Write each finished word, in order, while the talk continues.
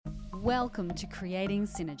Welcome to Creating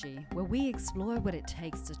Synergy, where we explore what it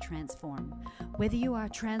takes to transform. Whether you are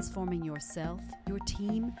transforming yourself, your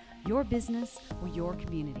team, your business, or your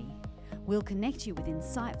community, we'll connect you with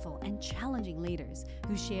insightful and challenging leaders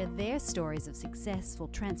who share their stories of successful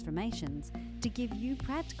transformations to give you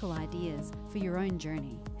practical ideas for your own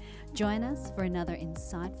journey. Join us for another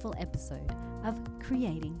insightful episode of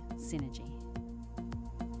Creating Synergy.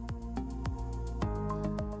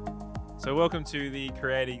 So welcome to the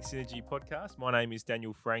Creating Synergy podcast. My name is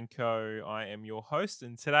Daniel Franco. I am your host,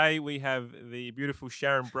 and today we have the beautiful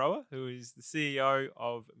Sharon Brower, who is the CEO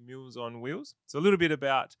of Meals on Wheels. So a little bit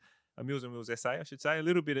about Meals on Wheels SA, I should say, a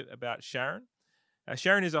little bit about Sharon.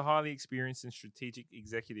 Sharon is a highly experienced and strategic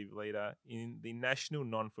executive leader in the national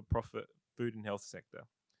non-for-profit food and health sector.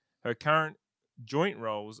 Her current joint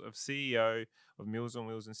roles of CEO of Meals on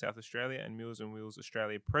Wheels in South Australia and Meals on Wheels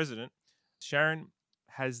Australia President, Sharon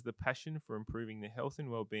has the passion for improving the health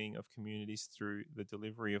and well-being of communities through the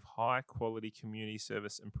delivery of high-quality community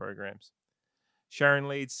service and programs. Sharon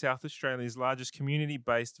leads South Australia's largest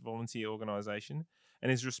community-based volunteer organisation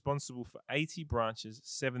and is responsible for 80 branches,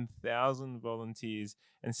 7,000 volunteers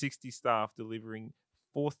and 60 staff, delivering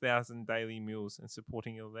 4,000 daily meals and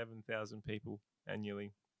supporting 11,000 people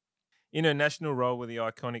annually. In her national role with the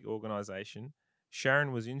iconic organisation,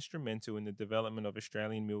 Sharon was instrumental in the development of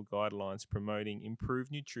Australian meal guidelines promoting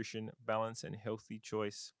improved nutrition, balance and healthy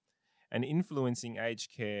choice, and influencing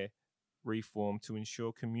aged care reform to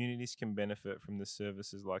ensure communities can benefit from the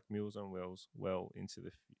services like Meals on Wheels well into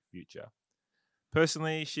the future.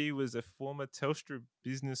 Personally, she was a former Telstra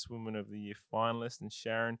Businesswoman of the Year finalist, and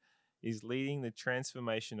Sharon is leading the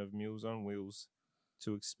transformation of Meals on Wheels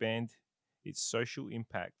to expand its social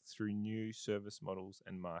impact through new service models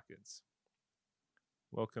and markets.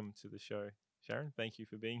 Welcome to the show, Sharon. Thank you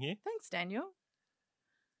for being here. Thanks, Daniel.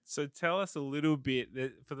 So tell us a little bit,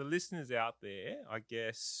 for the listeners out there, I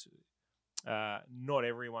guess not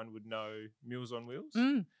everyone would know Meals on Wheels.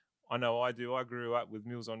 I know I do. I grew up with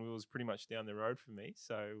Meals on Wheels pretty much down the road from me.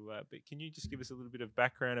 So, but can you just give us a little bit of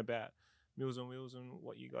background about Meals on Wheels and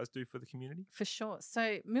what you guys do for the community? For sure.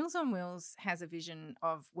 So Meals on Wheels has a vision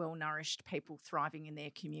of well-nourished people thriving in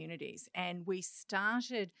their communities. And we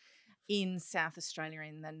started in South Australia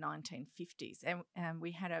in the 1950s. And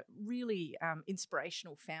we had a really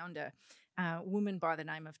inspirational founder, a woman by the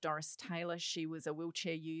name of Doris Taylor. She was a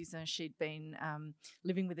wheelchair user. She'd been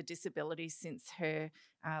living with a disability since her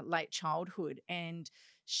late childhood. And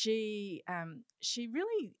she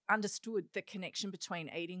really understood the connection between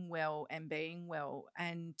eating well and being well.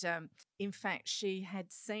 And in fact, she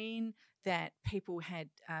had seen that people had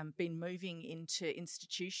been moving into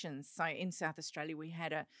institutions. So in South Australia, we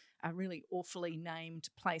had a really awfully named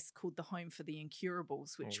place called the Home for the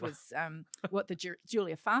Incurables, which was what the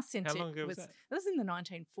Julia Fast Centre was. How long ago was that? That was in the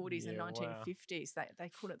 1940s and 1950s. Wow. They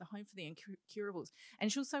called it the Home for the Incurables.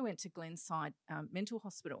 And she also went to Glenside Mental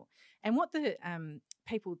Hospital. And what the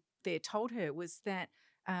people there told her was that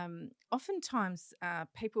oftentimes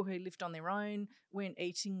people who lived on their own weren't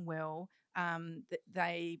eating well.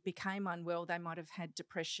 They became unwell. They might have had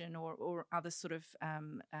depression or other sort of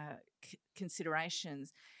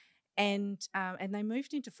considerations, and they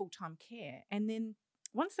moved into full-time care. And then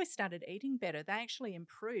once they started eating better, they actually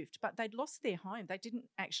improved, but they'd lost their home. They didn't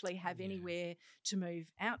actually have anywhere to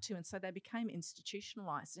move out to, and so they became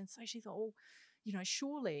institutionalised. And so she thought, oh,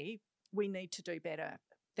 surely we need to do better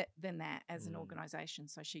than that as an organisation.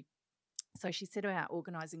 So she set about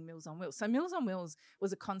organising Meals on Wheels. So Meals on Wheels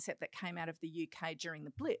was a concept that came out of the UK during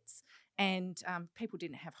the Blitz, and people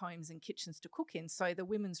didn't have homes and kitchens to cook in. So the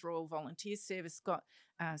Women's Royal Volunteer Service got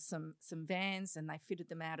some vans, and they fitted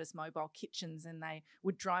them out as mobile kitchens, and they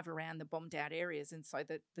would drive around the bombed out areas. And so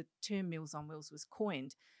the term Meals on Wheels was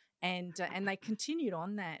coined. And they continued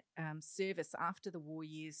on that service after the war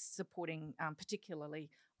years, supporting particularly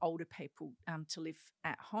older people to live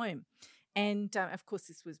at home. And, of course,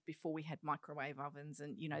 this was before we had microwave ovens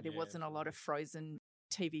and, there wasn't a lot of frozen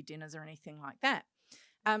TV dinners or anything like that.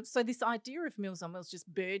 So this idea of Meals on Wheels just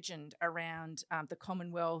burgeoned around the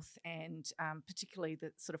Commonwealth and particularly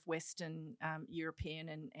the sort of Western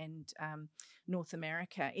European and North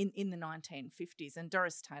America in the 1950s. And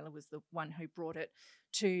Doris Taylor was the one who brought it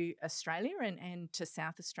to Australia and to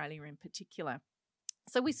South Australia in particular.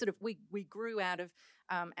 So we grew out of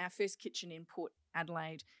our first kitchen in Port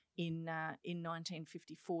Adelaide in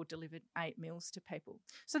 1954, delivered 8 meals to people.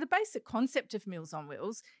 So the basic concept of Meals on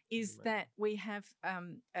Wheels is that we have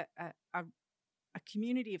a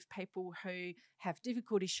community of people who have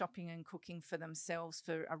difficulty shopping and cooking for themselves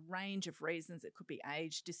for a range of reasons. It could be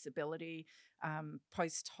age, disability,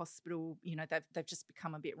 post-hospital, they've just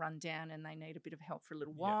become a bit run down and they need a bit of help for a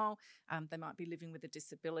little while. They might be living with a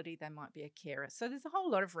disability. They might be a carer. So there's a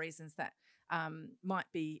whole lot of reasons that might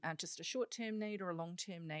be just a short-term need or a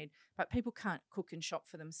long-term need, but people can't cook and shop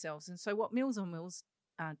for themselves. And so what Meals on Wheels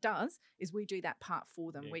does is we do that part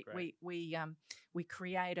for them. We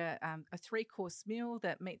create a 3-course meal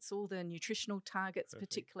that meets all the nutritional targets,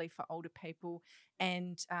 Perfect. Particularly for older people.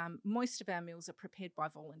 And most of our meals are prepared by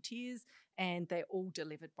volunteers, and they're all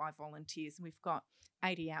delivered by volunteers. And we've got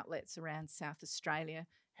 80 outlets around South Australia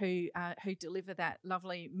who deliver that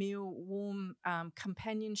lovely meal, warm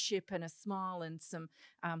companionship and a smile and some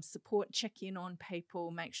support, check in on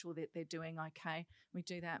people, make sure that they're doing okay. We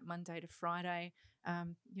do that Monday to Friday,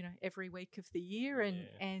 every week of the year,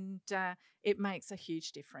 and it makes a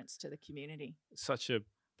huge difference to the community. Such a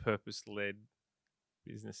purpose-led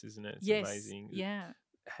business, isn't it? It's yes, amazing. Yeah.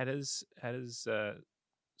 How does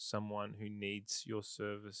someone who needs your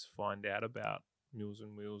service find out about Meals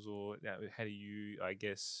on Wheels, or how do you, I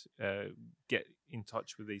guess, get in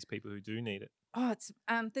touch with these people who do need it? Oh, it's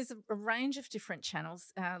there's a range of different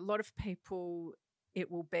channels. A lot of people,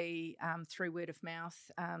 it will be through word of mouth,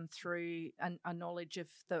 through a knowledge of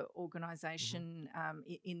the organisation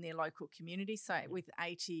in their local community. So with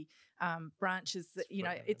 80 branches,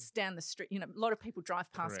 it's down the street. A lot of people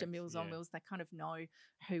drive past a Meals on Wheels. They kind of know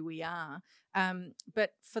who we are. But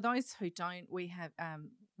for those who don't,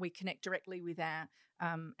 we connect directly with our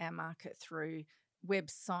market through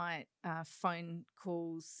website, phone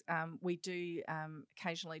calls. We do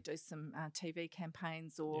occasionally do some TV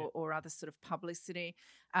campaigns or other sort of publicity.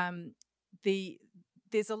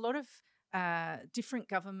 There's a lot of different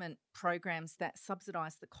government programs that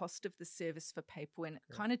subsidise the cost of the service for people, and it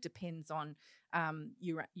kind of depends on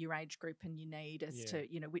your age group and your need as to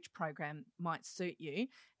which program might suit you.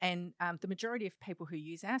 And the majority of people who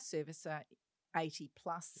use our service are 80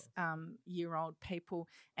 plus year old people,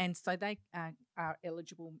 and so they are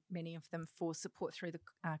eligible, many of them, for support through the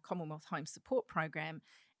Commonwealth Home Support Program.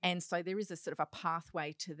 And so there is a sort of a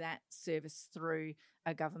pathway to that service through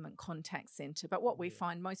a government contact centre. But what we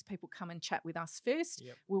find, most people come and chat with us first.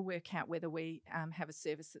 We'll work out whether we have a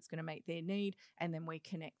service that's going to meet their need, and then we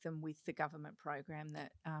connect them with the government program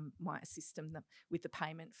that might assist them with the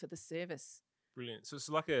payment for the service. Brilliant. So it's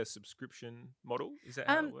like a subscription model? Is that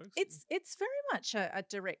how it works? It's very much a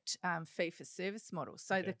direct fee for service model.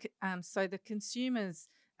 So the consumers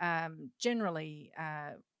generally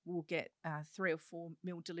will get 3 or 4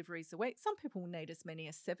 meal deliveries a week. Some people need as many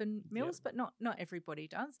as 7 meals, but not everybody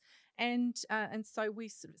does. And so we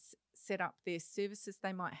sort of set up their services.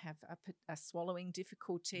 They might have a swallowing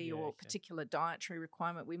difficulty or particular dietary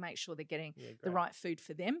requirement. We make sure they're getting the right food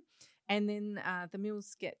for them. And then the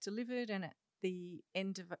meals get delivered, and at the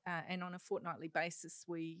end of and on a fortnightly basis,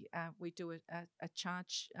 we do a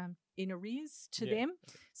charge in arrears to them.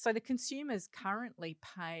 So the consumers currently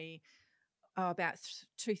pay about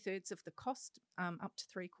 2/3 of the cost, up to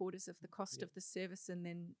 3/4 of the cost of the service, and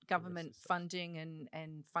then government funding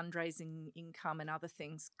and fundraising income and other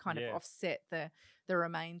things kind of offset the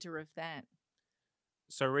remainder of that.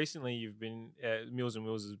 So recently you've been, Meals on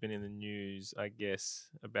Wheels has been in the news, I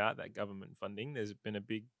guess, about that government funding. There's been a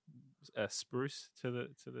big spruce to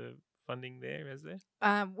the funding there, has there?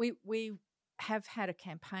 We have had a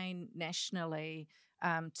campaign nationally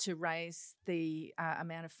to raise the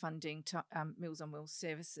amount of funding to Meals on Wheels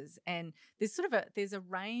services, and there's a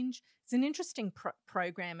range. It's an interesting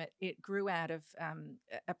program. It grew out of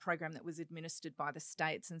a program that was administered by the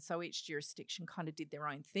states, and so each jurisdiction kind of did their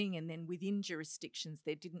own thing. And then within jurisdictions,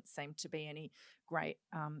 there didn't seem to be any great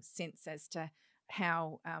sense as to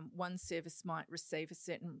how one service might receive a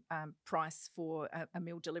certain price for a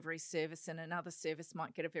meal delivery service, and another service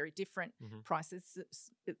might get a very different price.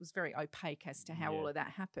 It was very opaque as to how all of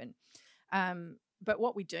that happened. But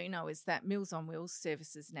what we do know is that Meals on Wheels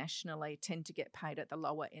services nationally tend to get paid at the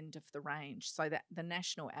lower end of the range, so that the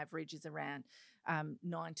national average is around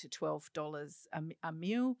 $9 to $12 a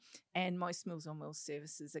meal, and most Meals on Wheels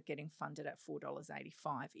services are getting funded at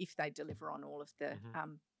 $4.85 if they deliver on all of the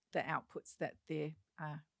outputs that their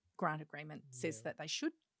grant agreement says that they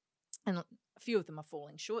should. And a few of them are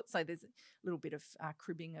falling short, so there's a little bit of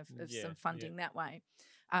cribbing of some funding that way.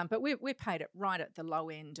 But we're paid right at the low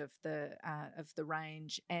end of the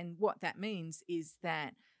range, and what that means is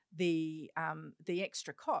that the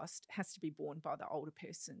extra cost has to be borne by the older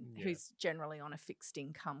person who's generally on a fixed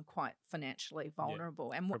income, quite financially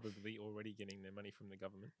vulnerable, and probably already getting their money from the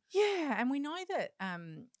government. Yeah, and we know that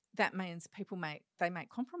that means people make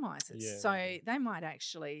compromises. So they might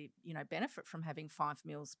actually, benefit from having 5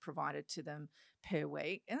 meals provided to them per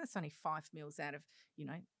week, and that's only 5 meals out of,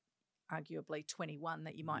 arguably 21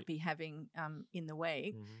 that you might be having in the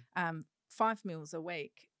week. 5 meals a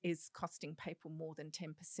week is costing people more than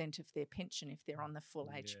 10% of their pension if they're on the full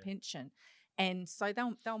age pension, and so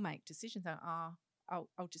they'll make decisions.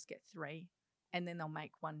 I'll just get 3. And then they'll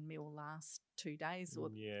make 1 meal last 2 days, or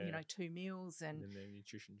 2 meals, and then their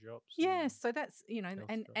nutrition drops. So that's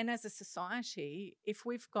and as a society, if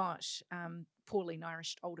we've got poorly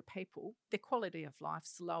nourished older people, their quality of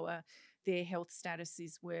life's lower, their health status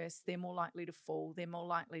is worse, they're more likely to fall, they're more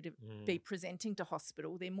likely to be presenting to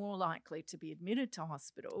hospital, they're more likely to be admitted to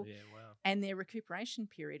hospital, and their recuperation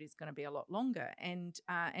period is going to be a lot longer, and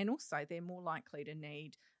also they're more likely to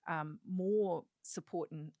need more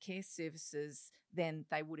support and care services than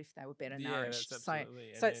they would if they were better nourished. So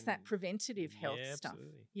it's that preventative health stuff.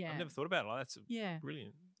 Absolutely. I've never thought about it like that. That's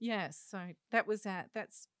brilliant. Yeah, so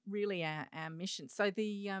that's really our mission. So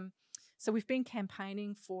so we've been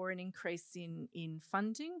campaigning for an increase in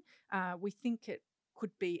funding. We think it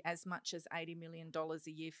could be as much as $80 million a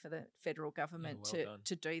year for the federal government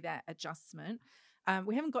to do that adjustment.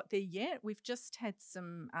 We haven't got there yet. We've just had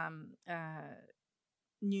some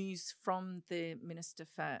news from the Minister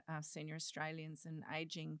for Senior Australians and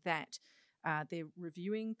Ageing that they're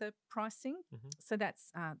reviewing the pricing. So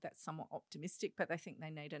that's somewhat optimistic, but they think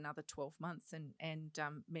they need another 12 months, and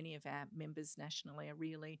many of our members nationally are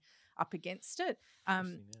really up against it.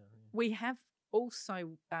 We have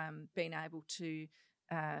also been able to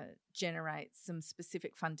generate some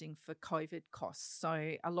specific funding for COVID costs.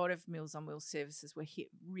 So a lot of Meals on Wheels services were hit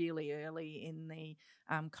really early in the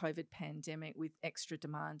COVID pandemic with extra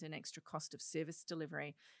demand and extra cost of service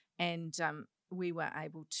delivery. And we were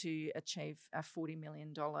able to achieve a $40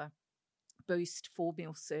 million boost for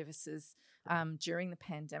meal services during the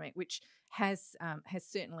pandemic, which has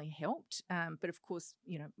certainly helped. But of course,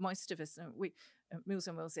 most of us, Meals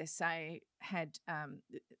on Wheels SA had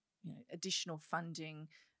additional funding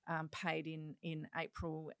paid in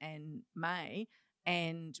April and May,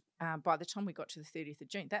 and by the time we got to the 30th of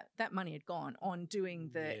June, that money had gone on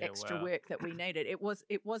doing the extra work that we needed.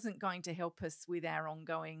 It wasn't going to help us with our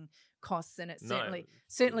ongoing costs, and it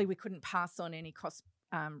certainly we couldn't pass on any cost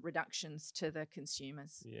reductions to the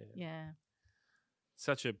consumers.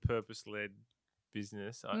 Such a purpose-led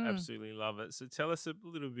business. I absolutely love it. So tell us a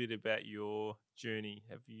little bit about your journey.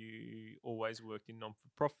 Have you always worked in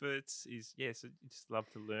non-for-profits? So just love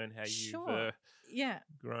to learn how you've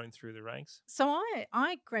grown through the ranks. So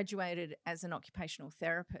I graduated as an occupational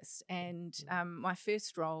therapist, and my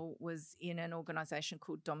first role was in an organisation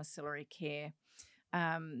called Domiciliary Care,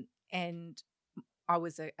 and I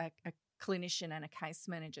was a clinician and a case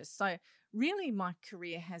manager. So really my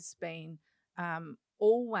career has been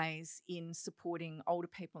always in supporting older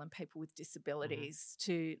people and people with disabilities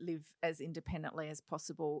to live as independently as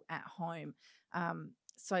possible at home.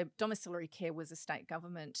 So Domiciliary Care was a state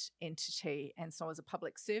government entity, and so I was a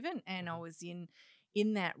public servant, and I was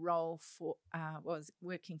in that role was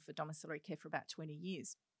working for Domiciliary Care for about 20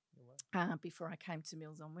 years. Before I came to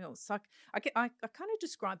Meals on Wheels. So I kind of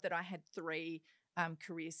described that I had 3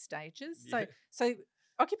 career stages. So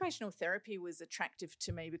occupational therapy was attractive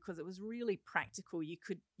to me because it was really practical. You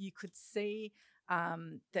could see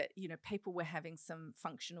that people were having some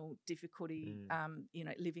functional difficulty,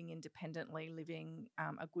 living independently, living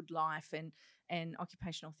a good life, and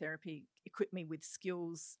occupational therapy equipped me with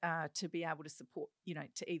skills to be able to support,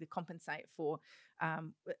 to either compensate for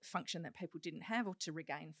function that people didn't have, or to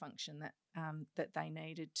regain function that they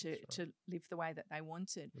needed to live the way that they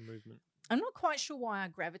wanted. The movement. I'm not quite sure why I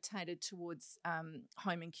gravitated towards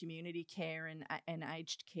home and community care and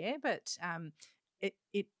aged care, but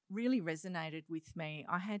it really resonated with me.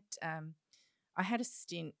 I had a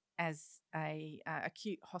stint as a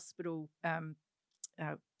acute hospital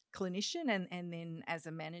clinician, and then as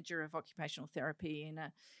a manager of occupational therapy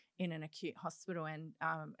in an acute hospital, and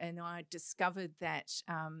I discovered that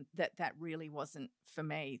that really wasn't for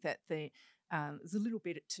me. That there's a little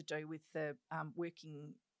bit to do with the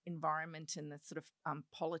working environment and the sort of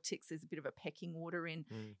politics. There's a bit of a pecking order in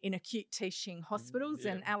acute teaching hospitals,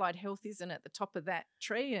 and allied health isn't at the top of that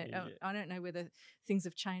tree. I don't know whether things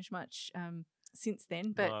have changed much since then.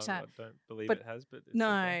 No, But I don't believe but it has. But it's no,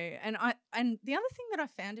 okay. and the other thing that I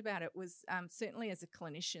found about it was certainly as a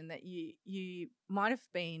clinician that you might have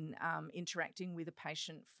been interacting with a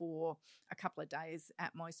patient for a couple of days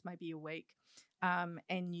at most, maybe a week,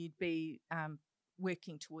 and you'd be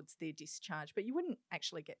working towards their discharge, but you wouldn't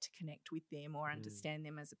actually get to connect with them or understand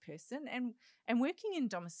them as a person. And working in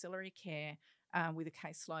domiciliary care with a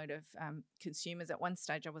caseload of consumers, at one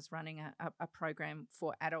stage I was running a program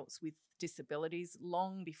for adults with disabilities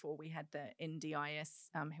long before we had the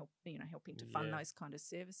NDIS helping to fund those kind of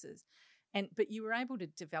services. But you were able to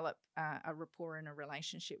develop a rapport and a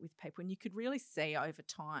relationship with people, and you could really see over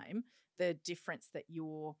time the difference that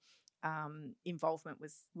your involvement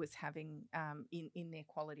was having in their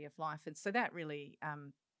quality of life. And so that really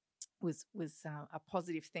was a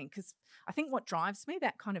positive thing, because I think what drives me,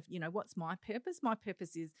 that kind of, what's my purpose? My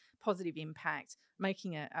purpose is positive impact,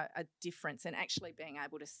 making a difference, and actually being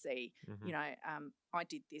able to see, I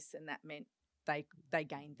did this and that meant they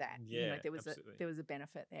gained that. Yeah, there was a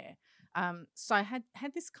benefit there. So I had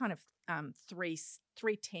this kind of three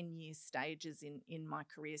 10-year stages in my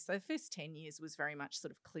career. So the first 10 years was very much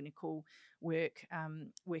sort of clinical work,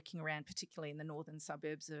 working around particularly in the northern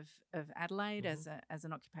suburbs of Adelaide as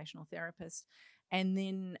an occupational therapist, and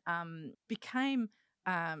then became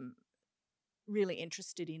really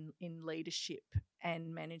interested in leadership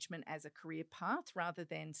and management as a career path rather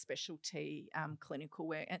than specialty clinical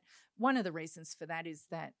work. And one of the reasons for that is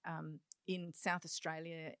that in South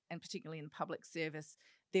Australia, and particularly in the public service,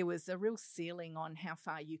 there was a real ceiling on how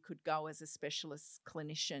far you could go as a specialist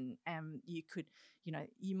clinician.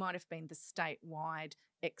 You might have been the statewide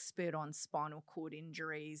expert on spinal cord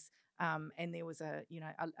injuries, and there was a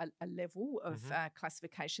level of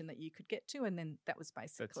classification that you could get to, and then that was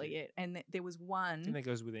basically it. And there was one. I think that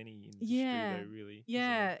goes with any industry, though, really.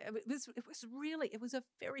 Yeah, it was a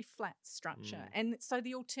very flat structure, and so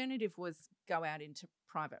the alternative was go out into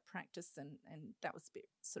private practice, and that was a bit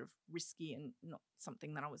sort of risky and not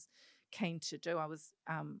something that I was keen to do. I was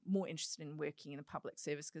more interested in working in the public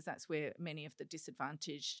service, because that's where many of the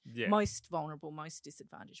disadvantaged, most vulnerable, most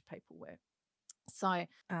disadvantaged people were. So I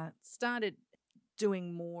started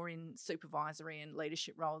doing more in supervisory and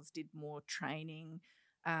leadership roles, did more training,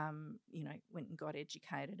 went and got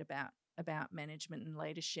educated about management and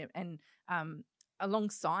leadership. And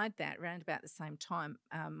alongside that, around about the same time,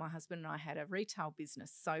 my husband and I had a retail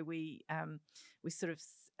business. So we had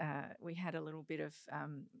a little bit of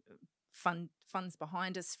funds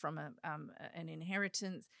behind us from an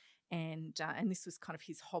inheritance. And this was kind of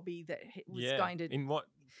his hobby that he was going to... In what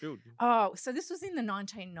field? Oh, so this was in the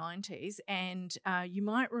 1990s, and you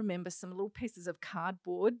might remember some little pieces of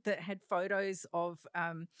cardboard that had photos of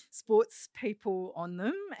sports people on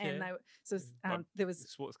them, and there was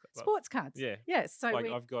sports cards. Yeah, yeah. So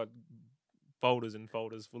I've got folders and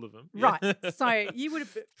folders full of them. Right. So you would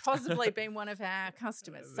have possibly been one of our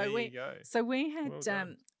customers. There you go. So we had.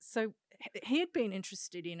 Well so he had been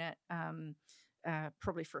interested in it.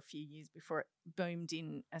 Probably for a few years before it boomed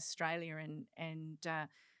in Australia, and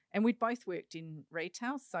we'd both worked in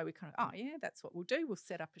retail, so we kind of that's what we'll do. We'll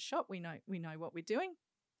set up a shop. We know what we're doing,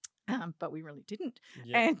 but we really didn't.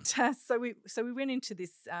 Yeah. And so we went into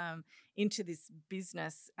this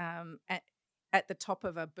business at the top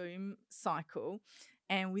of a boom cycle,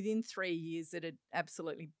 and within 3 years it had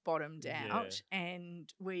absolutely bottomed out,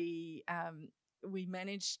 and we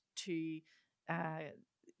managed to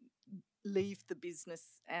leave the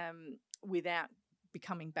business without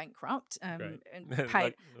becoming bankrupt, and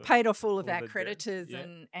paid off all of our creditors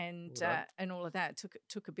and all of that. It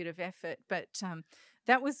took a bit of effort, but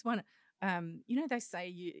that was one. They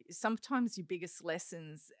say sometimes your biggest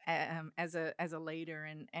lessons as a leader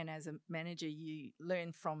and as a manager, you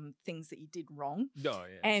learn from things that you did wrong. Oh,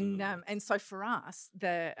 yeah, and so for us,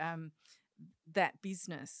 that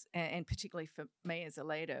business, and particularly for me as a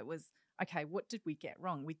leader, was, okay, what did we get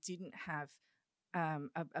wrong? We didn't have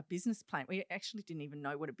a business plan. We actually didn't even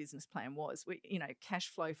know what a business plan was. Cash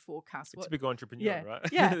flow forecast. It's a big entrepreneur, right?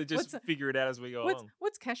 Yeah, just figure it out as we go along.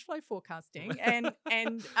 What's cash flow forecasting? And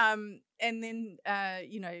then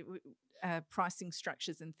pricing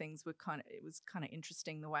structures and things were it was kind of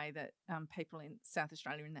interesting the way that people in South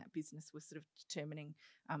Australia in that business were sort of determining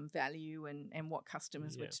value and what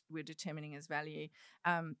customers were determining as value.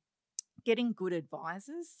 Getting good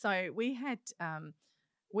advisors. So we had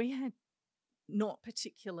not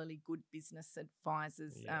particularly good business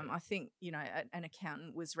advisors. I think an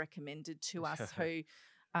accountant was recommended to us who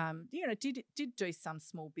did do some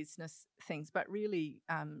small business things, but really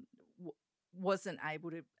wasn't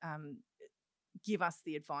able to give us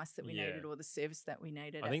the advice that we Yeah. needed or the service that we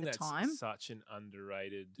needed I at think the that's time. such an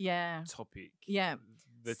underrated Yeah. topic. Yeah.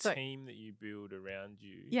 The So- team that you build around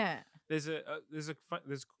you. Yeah. There's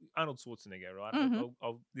Arnold Schwarzenegger, right?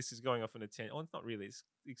 Mhm. This is going off on a tangent. Oh, it's not really. It's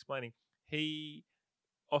explaining. He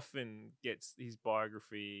often gets his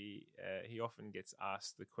biography. He often gets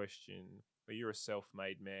asked the question, "Well, you're a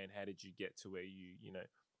self-made man. How did you get to where you know?"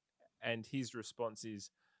 And his response is,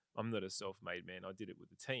 "I'm not a self-made man. I did it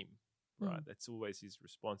with a team." Right? That's always his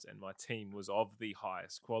response. And my team was of the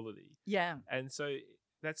highest quality. Yeah. And so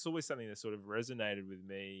that's always something that sort of resonated with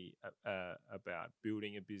me about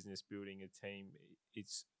building a business, building a team.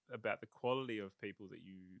 It's about the quality of people that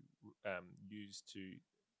you use to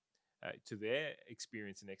their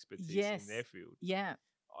experience and expertise in their field. Yeah.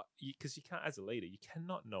 Because you can't, as a leader, you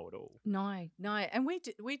cannot know it all. No. And we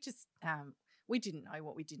just we didn't know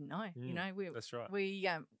what we didn't know. You know, That's right.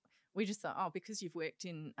 We just thought, oh, because you've worked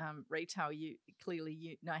in retail, you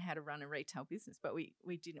know how to run a retail business. But we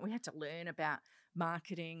didn't. We had to learn about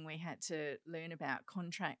marketing. We had to learn about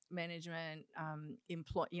contract management,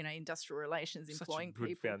 industrial relations, employing Such a good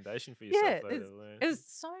people. foundation for yourself. Yeah, though, to learn. It was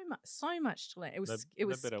so much to learn. It was no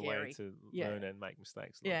better scary. way to learn and make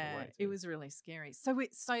mistakes. Along the way It too. was really scary. So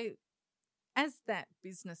as that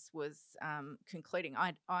business was concluding,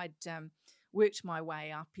 I'd worked my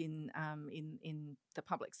way up in the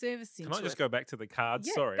public service. Can I just go back to the cards?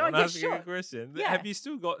 Yeah, Sorry, go- I want to yeah, ask you sure. a question. Yeah. Have you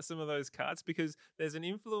still got some of those cards? Because there's an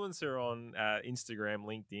influencer on Instagram,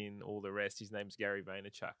 LinkedIn, all the rest. His name's Gary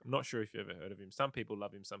Vaynerchuk. I'm not sure if you've ever heard of him. Some people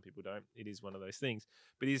love him, some people don't. It is one of those things.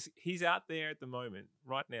 But he's out there at the moment,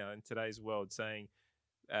 right now in today's world, saying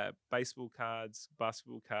baseball cards,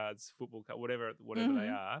 basketball cards, football cards, whatever they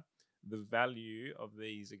are, the value of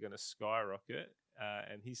these are going to skyrocket.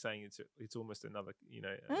 And he's saying it's almost another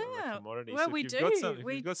another commodity. Well, so we if do.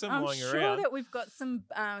 you've got some I'm lying sure around, that we've got some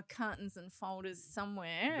cartons and folders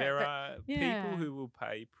somewhere. there but- are yeah. people who will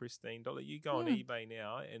pay pristine dollar. You go on eBay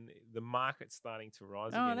now, and the market's starting to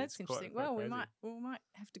rise Oh, again. that's It's quite interesting. Well, we crazy. might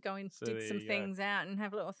have to go and So dig there some you go. things out and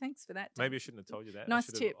have a little. Thanks for that. Dan. Maybe I shouldn't have told you that.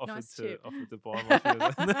 Nice I should have tip, offered nice to tip. offered to buy them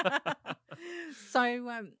off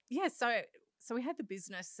you. So we had the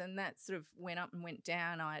business, and that sort of went up and went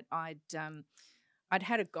down. I'd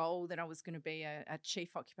had a goal that I was going to be a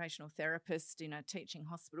chief occupational therapist in a teaching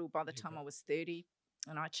hospital by the time I was 30,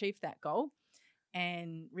 and I achieved that goal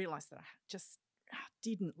and realised that I just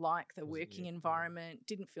didn't like the working environment,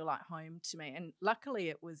 didn't feel like home to me. And luckily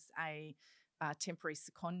it was a temporary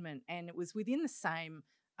secondment, and it was within the same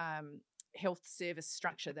health service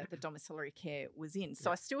structure that the domiciliary care was in.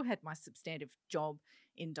 So I still had my substantive job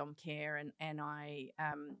in dom care, and I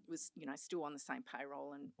was still on the same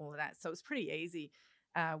payroll and all of that. So it was pretty easy.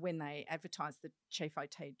 When they advertised the chief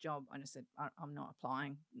OT job, I just said, I'm not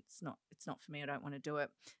applying. It's not for me. I don't want to do it.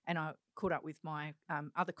 And I caught up with my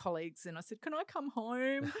other colleagues, and I said, can I come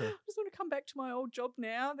home? I just want to come back to my old job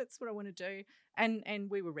now. That's what I want to do.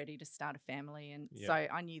 And we were ready to start a family. And so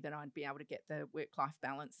I knew that I'd be able to get the work-life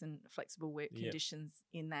balance and flexible work conditions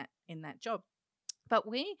in that job. But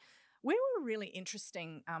we were a really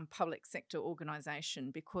interesting public sector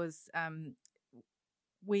organisation because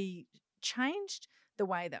we changed the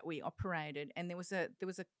way that we operated, and there was a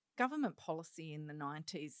government policy in the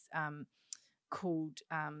 90s called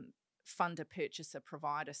funder purchaser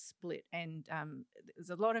provider split, and there's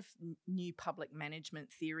a lot of new public management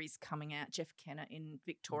theories coming out. Jeff Kenner in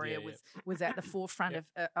Victoria was at the forefront of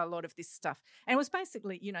a lot of this stuff, and it was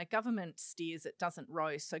basically government steers, it doesn't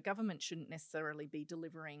row, so government shouldn't necessarily be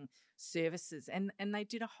delivering services, and they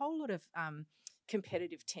did a whole lot of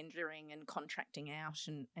competitive tendering and contracting out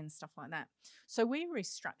and stuff like that. So we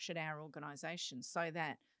restructured our organisation so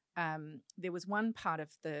that there was one part of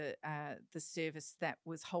the service that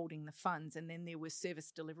was holding the funds, and then there were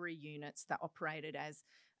service delivery units that operated as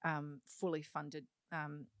fully funded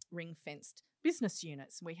ring-fenced business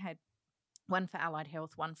units. We had one for allied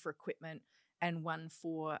health, one for equipment, and one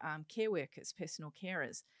for care workers, personal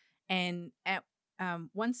carers. And at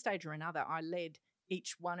one stage or another, I led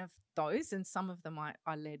each one of those, and some of them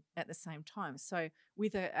I led at the same time. So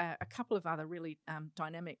with a couple of other really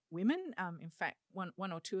dynamic women, in fact,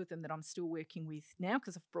 one or two of them that I'm still working with now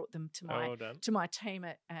because I've brought them to my team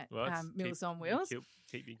at Meals on Wheels.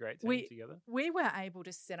 Keep your great team together. We were able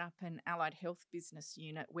to set up an allied health business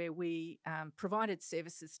unit where we provided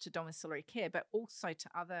services to domiciliary care, but also to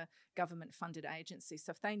other government-funded agencies.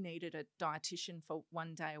 So if they needed a dietitian for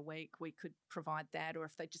one day a week, we could provide that, or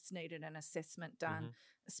if they just needed an assessment done,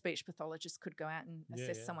 a speech pathologist could go out and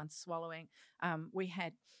assess someone's swallowing. We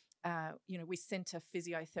had, we sent a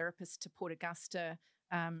physiotherapist to Port Augusta.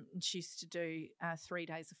 And she used to do 3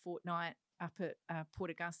 days a fortnight up at Port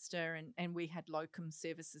Augusta, and we had locum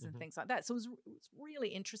services and things like that. So it was really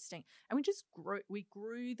interesting, and we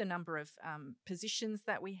grew the number of positions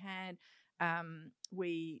that we had.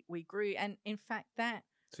 We grew, and in fact that.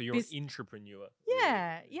 So you're an entrepreneur.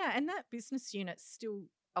 Yeah, and that business unit's still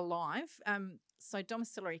alive. So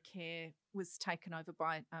domiciliary care was taken over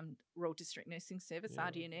by Royal District Nursing Service,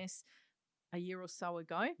 RDNS, a year or so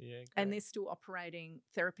ago. Yeah, great. And they're still operating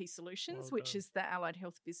Therapy Solutions, which is the allied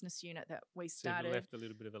health business unit that we started left a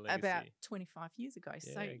little bit of a legacy about 25 years ago.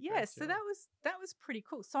 Yeah, so that was pretty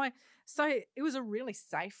cool. So it was a really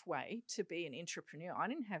safe way to be an entrepreneur. I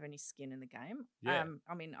didn't have any skin in the game. Yeah.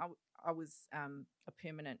 I mean, I was a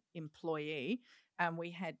permanent employee.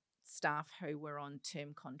 We had staff who were on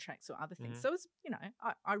term contracts or other things. So it was,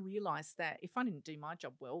 I realised that if I didn't do my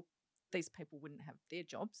job well, these people wouldn't have their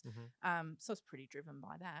jobs. So I was pretty driven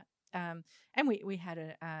by that. And we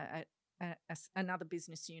had another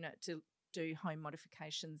business unit to do home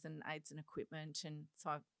modifications and aids and equipment, and so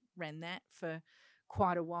I ran that for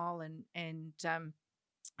quite a while, and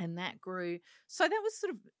that grew. So that was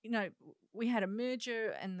sort of, we had a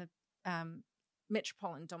merger, and the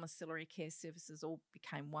Metropolitan Domiciliary Care Services all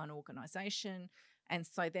became one organisation. And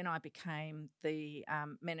so then I became the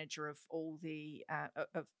manager of all the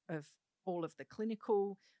of all of the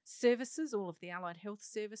clinical services, all of the allied health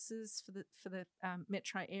services for the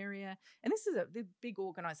metro area. And this is a big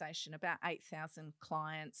organisation, about 8,000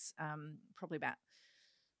 clients, probably about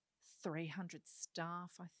 300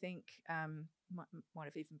 staff, I think. Might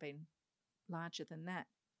have even been larger than that,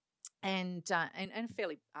 and a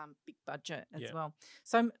fairly big budget as well.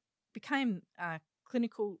 So I became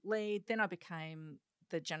clinical lead. Then I became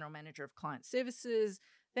the general manager of client services.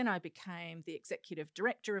 Then I became the executive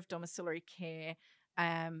director of domiciliary care,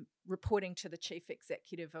 reporting to the chief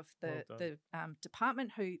executive of the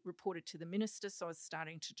department, who reported to the minister. So I was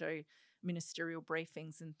starting to do ministerial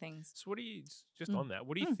briefings and things. So what do you, just on that,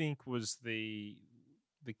 what do you think was the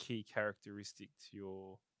key characteristic to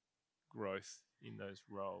your growth in those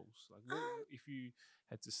roles? Like, if you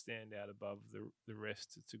had to stand out above the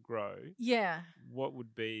rest to grow, what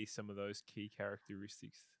would be some of those key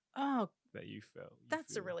characteristics that you felt?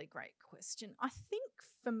 That's a really great question. I think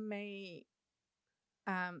for me,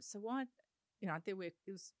 so why, it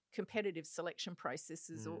was competitive selection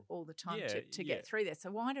processes all the time to get through there.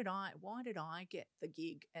 So why did I get the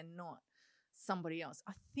gig and not somebody else?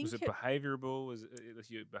 I think was it behavioural? Was it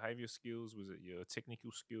your behaviour skills? Was it your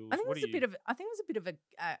technical skills? I think it was a bit of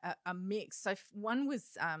a mix. So one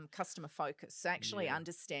was customer focus, so actually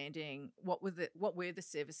understanding what were the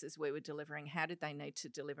services we were delivering, how did they need to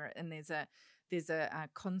deliver it, and there's a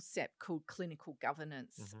concept called clinical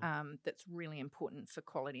governance that's really important for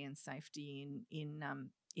quality and safety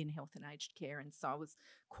in health and aged care, and so I was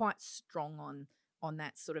quite strong on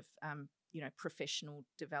that sort of professional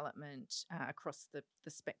development across the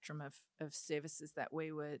spectrum of services that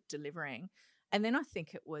we were delivering. And then I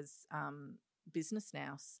think it was business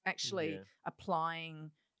nous, actually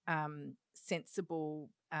applying sensible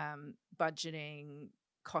budgeting,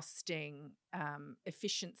 costing,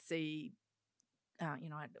 efficiency.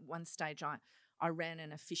 At one stage I ran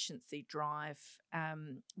an efficiency drive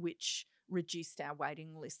which reduced our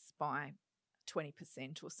waiting lists by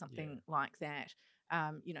 20% or something like that.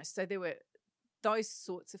 So there were those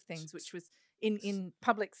sorts of things, which was in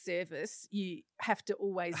public service, you have to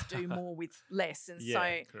always do more with less. And so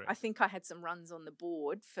correct. I think I had some runs on the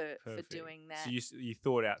board for doing that. So you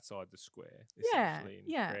thought outside the square, essentially,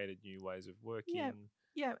 and created new ways of working.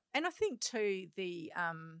 Yeah. And I think too, the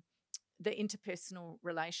interpersonal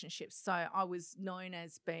relationships. So I was known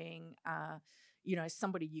as being,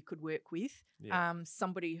 somebody you could work with,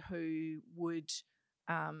 somebody who would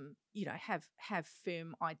have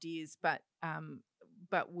firm ideas, but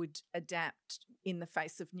would adapt in the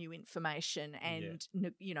face of new information, and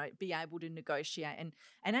be able to negotiate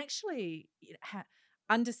and actually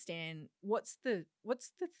understand what's the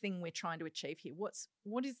thing we're trying to achieve here.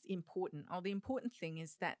 What is important? The important thing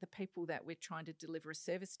is that the people that we're trying to deliver a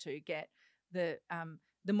service to get the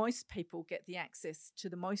most people get the access to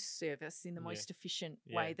the most service in the most efficient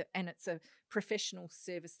way, and it's a professional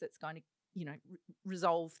service that's going to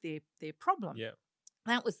resolve their problem.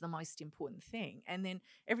 That was the most important thing, and then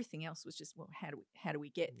everything else was just, how do we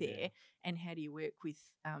get there, and how do you work with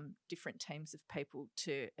different teams of people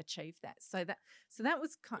to achieve that? So that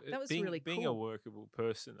was really cool. Being a workable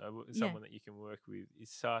person, someone that you can work with, is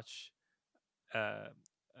such a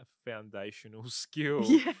foundational skill.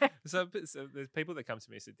 So there's people that come to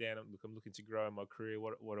me and say, Dan, I'm looking to grow in my career.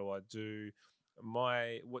 What do I do?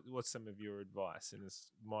 What's some of your advice? And it's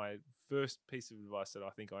my first piece of advice that I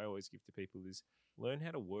think I always give to people is learn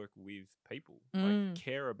how to work with people, Mm. like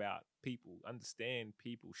care about people, understand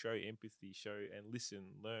people, show empathy, and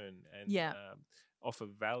listen, learn, and Yeah. offer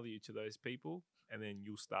value to those people. And then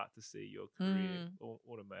you'll start to see your career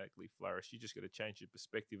automatically flourish. You just got to change your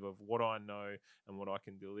perspective of what I know and what I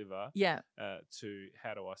can deliver Yeah. to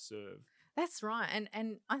how do I serve. That's right.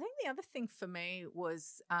 And I think the other thing for me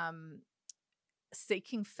was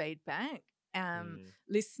seeking feedback,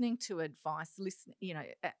 listening to advice,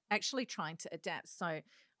 actually trying to adapt. So,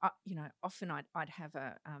 often I'd have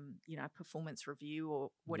a, performance review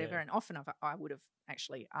or whatever, and often I would have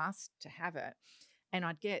actually asked to have it. And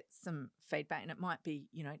I'd get some feedback, and it might be,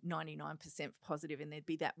 99% positive, and there'd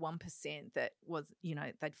be that 1% that was,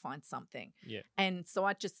 they'd find something. Yeah. And so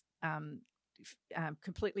I'd just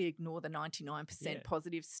completely ignore the 99%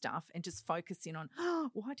 positive stuff and just focus in on,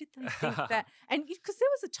 why did they think that? And because there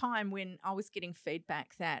was a time when I was getting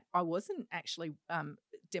feedback that I wasn't actually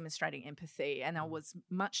demonstrating empathy, and I was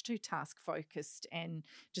much too task focused and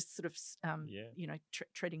just sort of,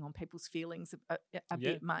 treading on people's feelings a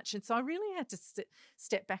bit much. And so I really had to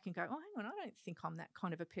step back and go, oh, hang on, I don't think I'm that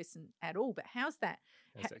kind of a person at all. But how's that?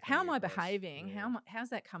 How am I behaving? Yeah. How's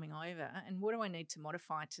that coming over? And what do I need to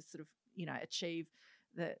modify to sort of, achieve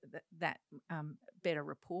that better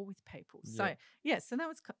rapport with people? So so that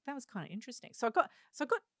was kind of interesting. So I got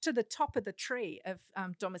to the top of the tree of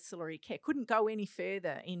domiciliary care. Couldn't go any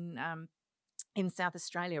further in South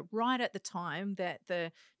Australia, right at the time that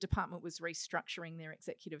the department was restructuring their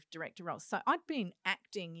executive director roles. So I'd been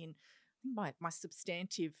acting in. My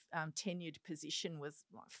substantive tenured position was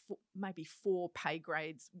like maybe 4 pay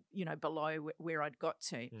grades, below where I'd got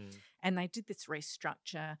to. And they did this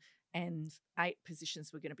restructure, and 8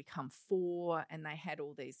 positions were going to become 4, and they had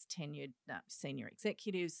all these tenured senior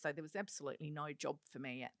executives. So there was absolutely no job for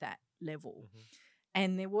me at that level.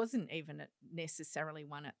 And there wasn't even necessarily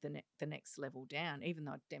one at the next level down, even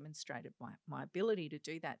though I'd demonstrated my ability to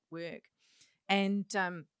do that work. And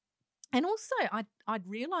also, I'd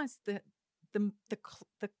realised that the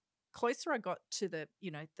closer I got to the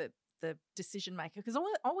decision maker, because I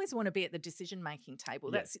always want to be at the decision making table.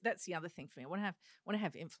 Yes. That's the other thing for me. I want to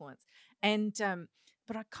have influence. And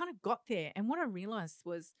but I kind of got there, and what I realised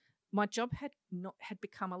was my job had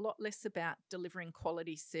become a lot less about delivering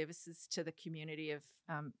quality services to the community of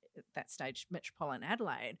at that stage Metropolitan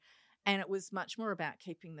Adelaide, and it was much more about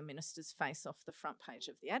keeping the minister's face off the front page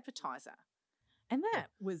of the Advertiser. And that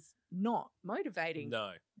was not motivating.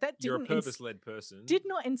 No. That You're a purpose-led person. Did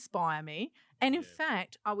not inspire me. And in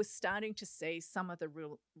fact, I was starting to see some of the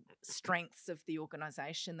real strengths of the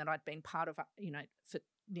organisation that I'd been part of, for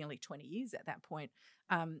nearly 20 years at that point.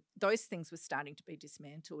 Those things were starting to be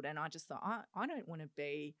dismantled. And I just thought, I don't want to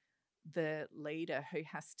be the leader who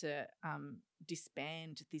has to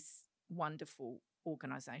disband this wonderful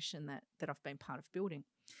organisation that I've been part of building.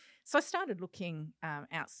 So I started looking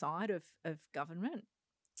outside of government,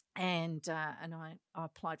 and I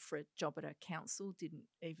applied for a job at a council. Didn't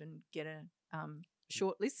even get a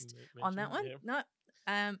shortlist on that one. Yeah. No,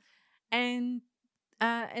 and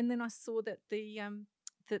then I saw that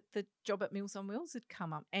the job at Meals on Wheels had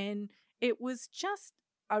come up, and it was just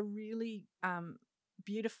a really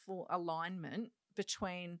beautiful alignment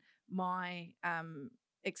between my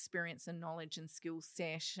experience and knowledge and skill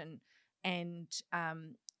set and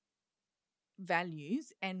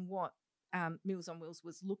values and what Meals on Wheels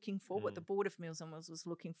was looking for, what the board of Meals on Wheels was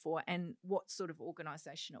looking for, and what sort of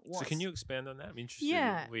organisation it was. So can you expand on that? I'm interested.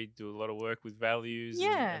 Yeah. We do a lot of work with values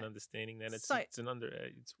and understanding that. It's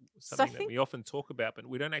something that we often talk about, but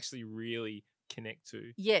we don't actually really connect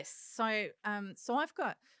to. Yes. So I've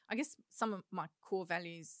got, I guess, some of my core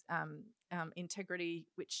values, integrity,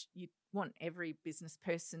 which you want every business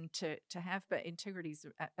person to have, but integrity is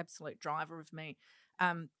an absolute driver of me.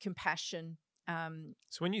 Compassion.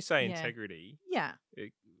 So when you say integrity,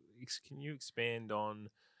 can you expand on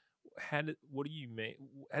what do you mean?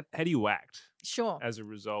 How do you act? Sure. As a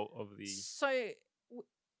result of the. So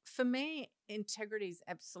for me, integrity is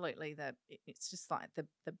absolutely it's just like the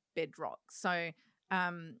bedrock. So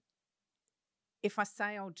if I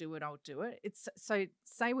say I'll do it, I'll do it. It's so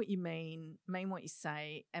say what you mean what you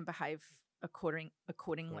say, and behave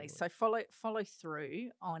accordingly. So follow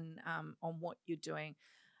through on what you're doing.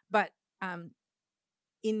 But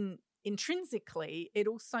intrinsically, it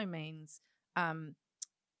also means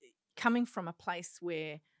coming from a place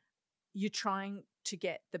where you're trying to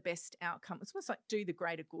get the best outcome. It's almost like do the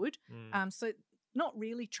greater good. So not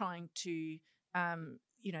really trying to,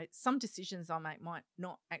 some decisions I make might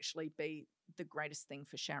not actually be the greatest thing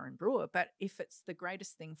for Sharon Brewer, but if it's the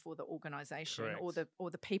greatest thing for the organisation or the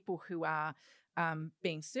people who are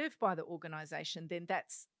being served by the organisation, then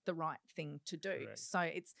that's the right thing to do. Correct. So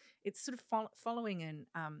it's sort of following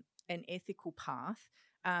an ethical path.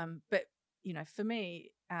 But for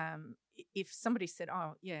me, if somebody said,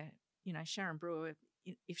 "Oh, yeah, Sharon Brewer,"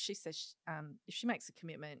 if she says, if she makes a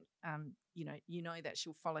commitment, that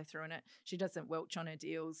she'll follow through on it. She doesn't welch on her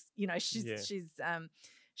deals.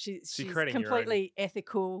 She's completely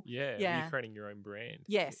ethical. Yeah, you're creating your own brand.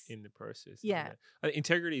 Yes. In the process. Yeah.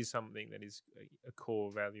 Integrity is something that is a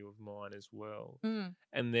core value of mine as well.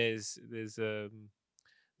 And there's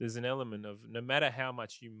an element of, no matter how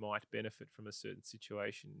much you might benefit from a certain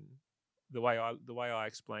situation, the way I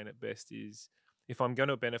explain it best is, if I'm going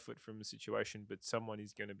to benefit from a situation, but someone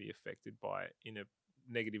is going to be affected by it in a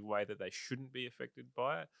negative way that they shouldn't be affected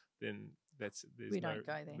by it, then we don't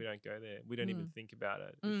go there. We don't even think about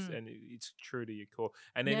it. It's true to your core.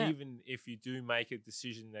 And then even if you do make a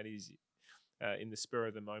decision that is in the spur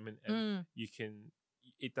of the moment, and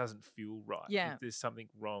it doesn't feel right. Yeah. There's something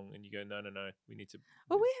wrong, and you go, no, we need to.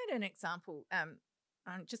 Well, we had an example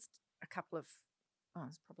just a couple of,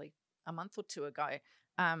 it's probably a month or two ago.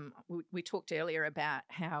 We talked earlier about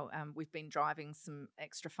how we've been driving some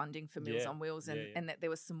extra funding for Meals on Wheels, and that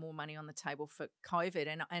there was some more money on the table for COVID,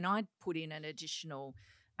 and I'd put in an additional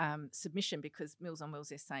submission, because Meals on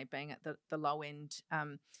Wheels SA being at the low end,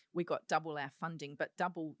 we got double our funding, but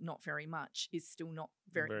double, not very much, is still not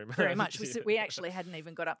very much. We actually hadn't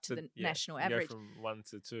even got up to the national average. Go from 1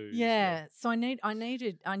 to 2. Yeah, so I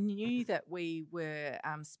knew that we were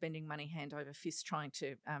spending money hand over fist trying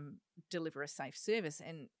to deliver a safe service,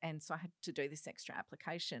 and so I had to do this extra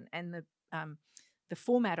application, and the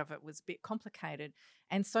format of it was a bit complicated.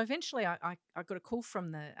 And so eventually I got a call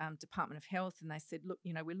from the Department of Health, and they said, look,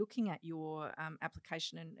 we're looking at your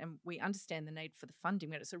application, and we understand the need for the funding,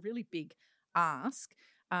 but it's a really big ask.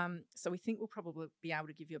 So we think we'll probably be able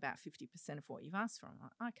to give you about 50% of what you've asked for. I'm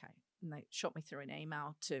like, okay. And they shot me through an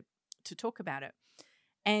email to talk about it.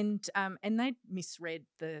 And they'd misread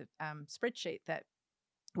the spreadsheet that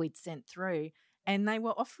we'd sent through, and they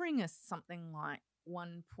were offering us something like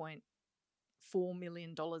 $1.4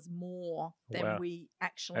 million more than we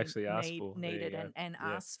actually needed and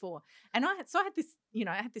asked for. And I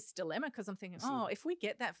had this dilemma, because I'm thinking, if we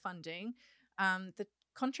get that funding, the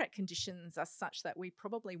contract conditions are such that we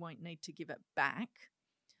probably won't need to give it back,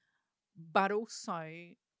 but also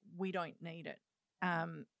we don't need it.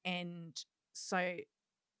 And so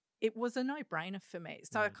it was a no-brainer for me.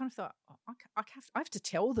 So I kind of thought, I have to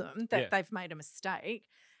tell them that they've made a mistake.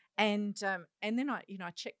 And then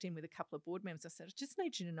I checked in with a couple of board members. I said, I just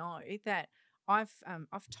need you to know that I've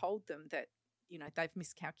told them that they've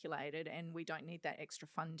miscalculated and we don't need that extra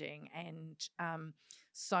funding. And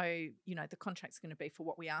so the contract's going to be for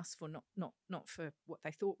what we asked for, not for what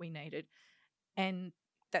they thought we needed. And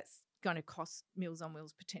that's going to cost Meals on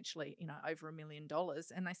Wheels potentially over $1 million.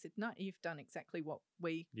 And they said, no, you've done exactly what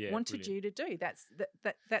we wanted you to do.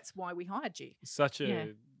 That's why we hired you.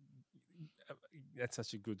 That's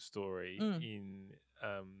such a good story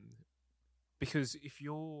because if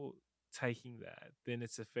you're taking that, then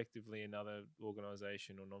it's effectively another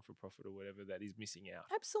organisation or non-for-profit or whatever that is missing out.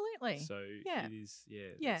 Absolutely. So it is,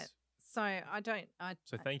 So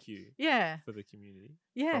So thank you. For the community.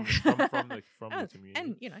 Yeah. From the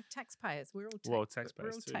community. And taxpayers. We're all taxpayers.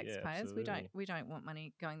 We're all taxpayers. We don't want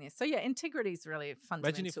money going there. So integrity is really a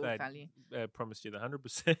fundamental value. Imagine if they promised you the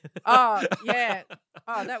 100%. Oh yeah.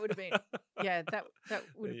 Oh, that would have been that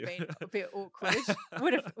would have been a bit awkward.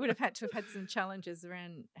 would have had to have had some challenges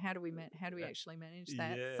around how do we actually manage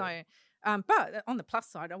that. Yeah. So. But on the plus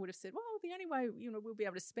side, I would have said, well, the only way we'll be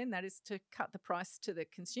able to spend that is to cut the price to the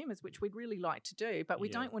consumers, which we'd really like to do, but we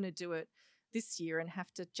don't want to do it this year and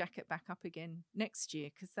have to jack it back up again next year,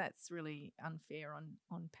 because that's really unfair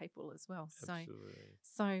on people as well. Absolutely.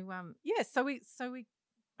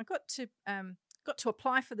 I got to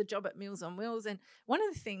apply for the job at Meals on Wheels, and one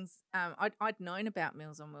of the things I'd known about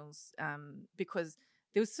Meals on Wheels because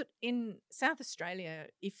there was in South Australia,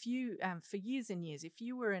 if you for years and years, if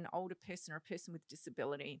you were an older person or a person with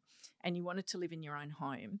disability and you wanted to live in your own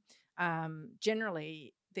home,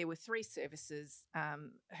 generally there were 3 services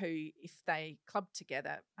who, if they clubbed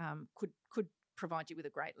together, could provide you with a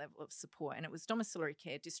great level of support, and it was domiciliary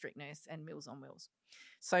care, district nurse, and Meals on Wheels.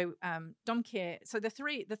 So dom care. So the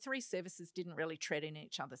three services didn't really tread in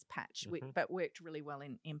each other's patch, but worked really well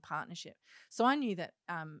in partnership. So I knew that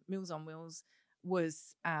Meals on Wheels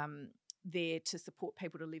was there to support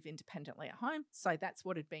people to live independently at home. So that's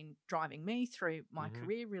what had been driving me through my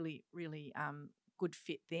career. Really, really good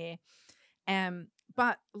fit there.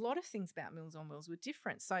 But a lot of things about Meals on Wheels were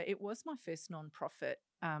different. So it was my first non-profit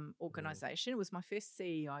organisation. It was my first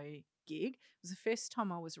CEO gig. It was the first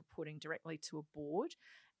time I was reporting directly to a board.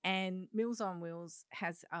 And Meals on Wheels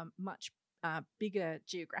has a much bigger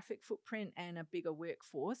geographic footprint and a bigger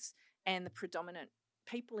workforce, and the predominant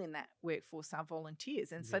people in that workforce are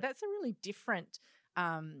volunteers, and so that's a really different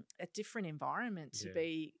environment to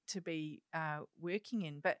be working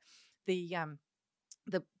in. But the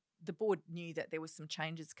board knew that there were some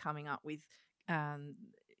changes coming up with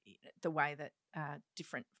the way that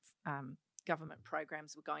different government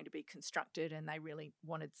programs were going to be constructed, and they really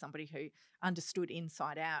wanted somebody who understood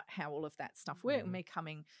inside out how all of that stuff worked. Me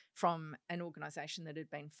coming from an organisation that had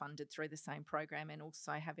been funded through the same program, and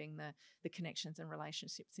also having the connections and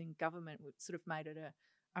relationships in government, sort of made it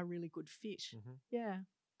a really good fit. Yeah.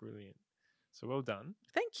 Brilliant. So well done.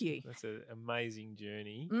 Thank you. That's an amazing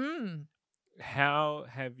journey. How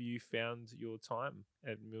have you found your time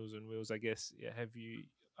at Meals on Wheels? I guess,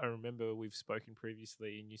 I remember we've spoken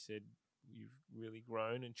previously and you said you've really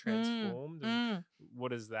grown and transformed. And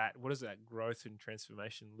what does that growth and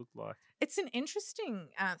transformation look like? It's an interesting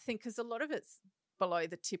thing, because a lot of it's below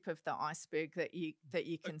the tip of the iceberg that you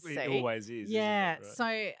can see. It always is. Yeah. Isn't it?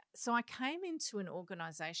 Right? So I came into an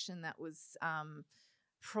organisation that was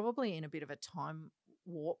probably in a bit of a time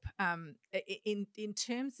warp in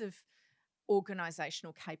terms of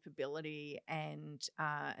organisational capability and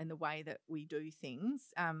the way that we do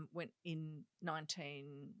things. When in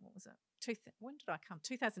 2010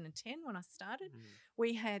 when I started,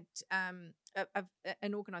 we had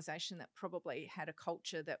an organisation that probably had a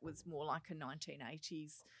culture that was more like a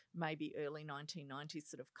 1980s, maybe early 1990s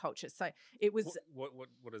sort of culture. So it was. What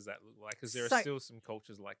does that look like? Because there are still some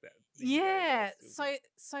cultures like that. Yeah. So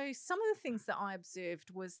some of the things that I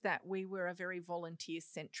observed was that we were a very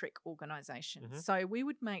volunteer-centric organisation. So we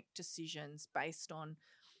would make decisions based on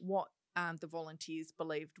what the volunteers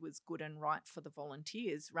believed was good and right for the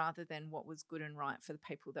volunteers, rather than what was good and right for the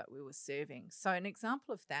people that we were serving. So an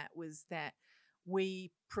example of that was that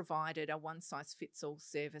we provided a one-size-fits-all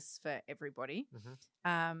service for everybody,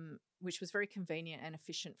 which was very convenient and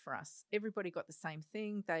efficient for us. Everybody got the same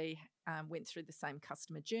thing. They went through the same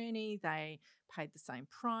customer journey. They paid the same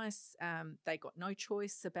price. They got no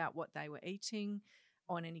choice about what they were eating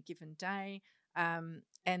on any given day.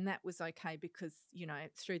 And that was okay because,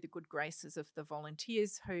 through the good graces of the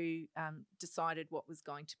volunteers who decided what was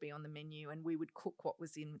going to be on the menu, and we would cook what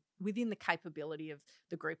was within the capability of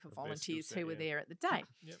the group of volunteers who were there at the day.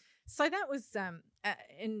 So that was,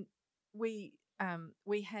 and we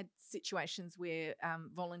had situations where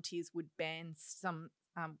volunteers would ban some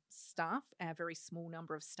staff. A very small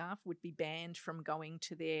number of staff would be banned from going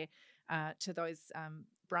to their to those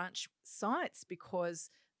branch sites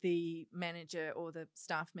because the manager or the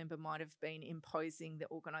staff member might have been imposing the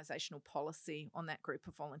organisational policy on that group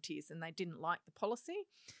of volunteers, and they didn't like the policy,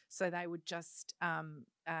 so they would just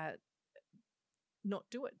not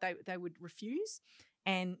do it. They would refuse,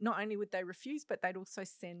 and not only would they refuse, but they'd also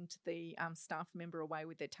send the staff member away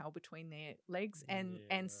with their tail between their legs,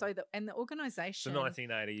 and so the organisation, the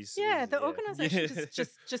 1980s, the organisation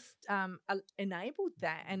just enabled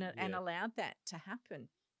that and allowed that to happen.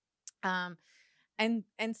 And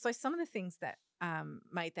so some of the things that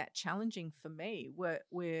made that challenging for me were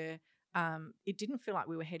it didn't feel like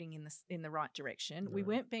we were heading in the right direction. No. We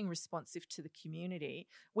weren't being responsive to the community.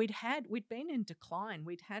 We'd been in decline.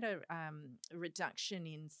 We'd had a reduction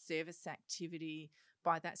in service activity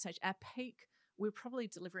by that stage. Our peak, we were probably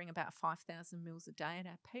delivering about 5,000 meals a day at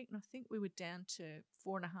our peak, and I think we were down to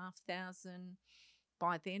 4,500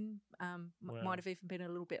 by then. Might have even been a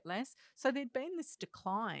little bit less. So there'd been this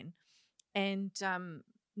decline. And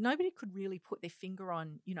nobody could really put their finger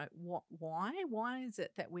on, why is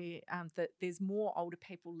it that that there's more older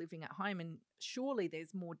people living at home, and surely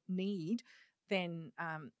there's more need than,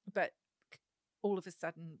 but all of a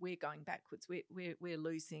sudden we're going backwards. We're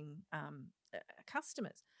losing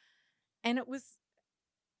customers, and it was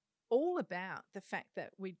all about the fact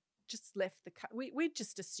that we just left we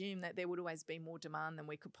just assumed that there would always be more demand than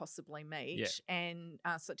we could possibly meet, and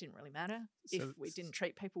so it didn't really matter if we didn't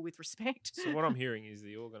treat people with respect. So what I'm hearing is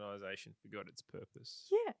the organisation forgot its purpose.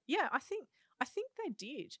 Yeah, I think they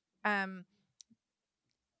did.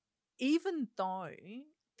 Even though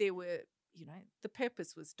there were, the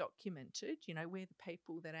purpose was documented. We're the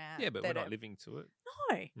people that are. But we're not living to it.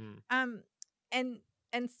 No.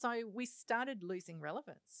 And so we started losing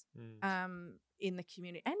relevance in the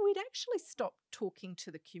community, and we'd actually stopped talking to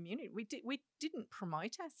the community. We didn't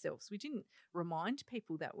promote ourselves. We didn't remind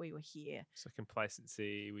people that we were here. So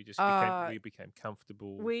complacency. We just became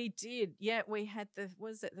comfortable. We did. Yeah, we had the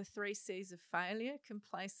 3 C's of failure: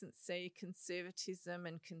 complacency, conservatism,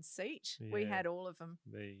 and conceit. Yeah. We had all of them.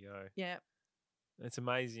 There you go. Yeah. It's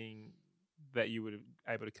amazing that you were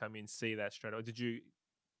able to come in, see that straight away. Did you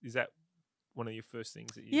is that one of your first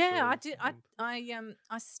things that you? Yeah, I did.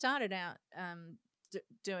 I started out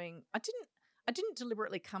doing. I didn't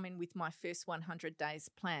deliberately come in with my first 100 days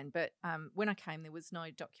plan, but when I came, there was no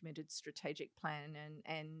documented strategic plan,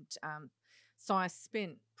 and so I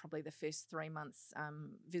spent probably the first 3 months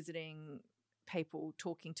visiting people,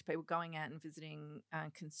 talking to people, going out and visiting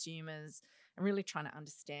consumers, and really trying to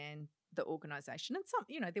understand the organisation. And some,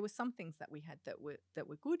 there were some things that we had that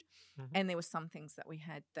were good, and there were some things that we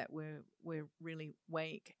had that were really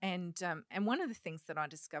weak. And one of the things that I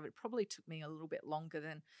discovered probably took me a little bit longer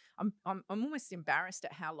than I'm almost embarrassed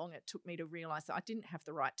at how long it took me to realise that I didn't have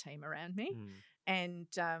the right team around me. And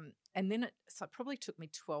then it probably took me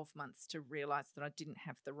 12 months to realise that I didn't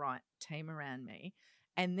have the right team around me.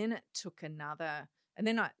 And then it took another, and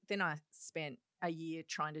then I spent a year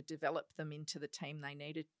trying to develop them into the team they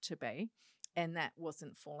needed to be, and that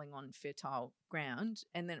wasn't falling on fertile ground.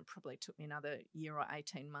 And then it probably took me another year or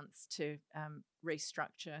 18 months to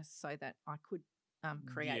restructure so that I could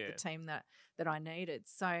create the team that I needed.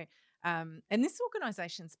 So, and this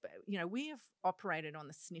organisation's, we have operated on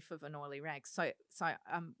the sniff of an oily rag. So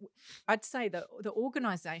I'd say that the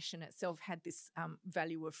organisation itself had this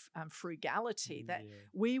value of frugality, that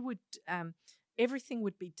we would everything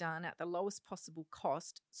would be done at the lowest possible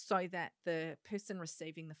cost, so that the person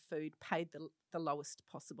receiving the food paid the lowest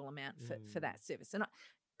possible amount for that service. And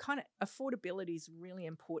kind of affordability is really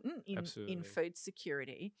important in food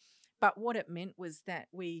security. But what it meant was that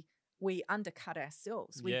we undercut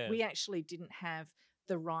ourselves. We actually didn't have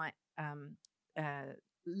the right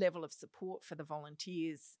level of support for the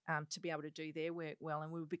volunteers to be able to do their work well.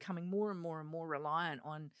 And we were becoming more and more and more reliant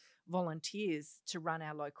on volunteers to run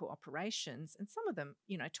our local operations. And some of them,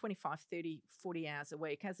 25, 30, 40 hours a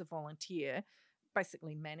week as a volunteer,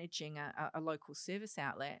 basically managing a local service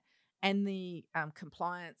outlet. And the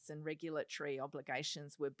compliance and regulatory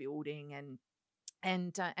obligations were building,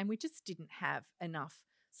 and we just didn't have enough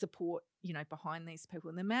support, behind these people.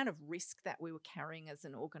 And the amount of risk that we were carrying as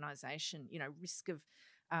an organisation, risk of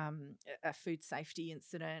a food safety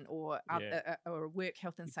incident or a work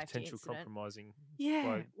health and safety potential incident. Compromising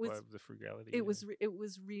by the frugality. It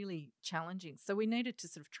was really challenging. So we needed to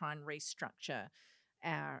sort of try and restructure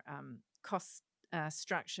our cost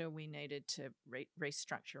structure. We needed to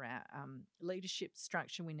restructure our leadership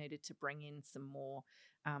structure. We needed to bring in some more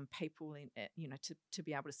people in, to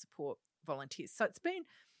be able to support volunteers. So it's been,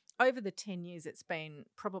 over the 10 years, it's been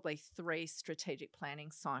probably 3 strategic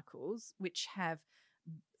planning cycles, which have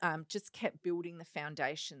just kept building the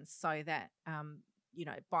foundations so that,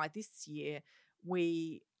 by this year,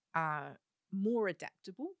 we are more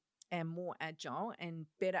adaptable and more agile and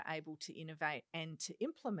better able to innovate and to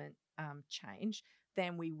implement change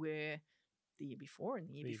than we were the year before and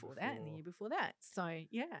the year before that and the year before that. So,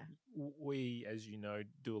 yeah. We, as you know,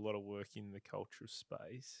 do a lot of work in the culture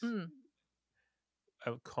space.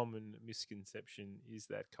 A common misconception is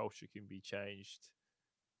that culture can be changed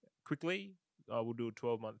quickly. I will do a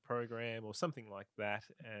 12-month program or something like that,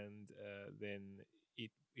 and then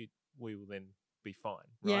we will then be fine.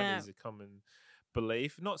 Right? Yeah. There's a common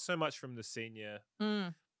belief, not so much from the senior,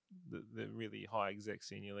 the really high exec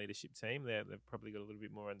senior leadership team. They've probably got a little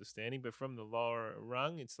bit more understanding, but from the lower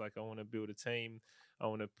rung, it's like, I want to build a team. I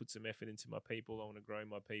want to put some effort into my people. I want to grow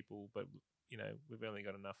my people, but we've only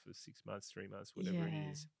got enough for 6 months, 3 months, whatever it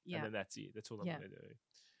is. Yeah. And then that's it. That's all I'm going to do.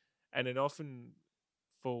 And it often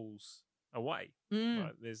falls away.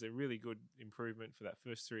 Right? There's a really good improvement for that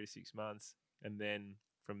first 3 to 6 months. And then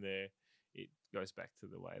from there, it goes back to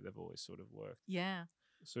the way they've always sort of worked. Yeah.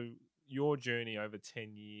 So your journey over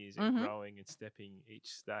 10 years and growing and stepping each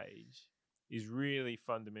stage is really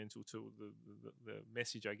fundamental to the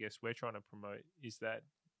message, I guess, we're trying to promote, is that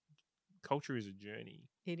culture is a journey.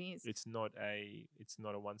 It is. It's not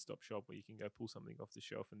a one-stop shop where you can go pull something off the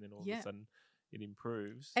shelf and then all of a sudden it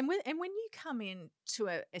improves. And when you come in to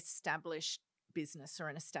an established business or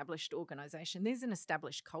an established organisation, there's an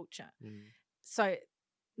established culture. So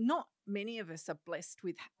not many of us are blessed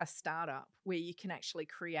with a startup where you can actually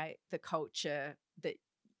create the culture that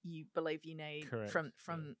you believe you need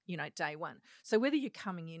from day one. So whether you're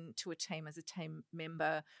coming into a team as a team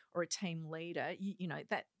member or a team leader,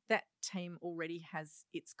 that team already has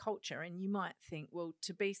its culture, and you might think, well,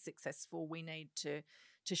 to be successful, we need to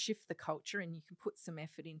shift the culture, and you can put some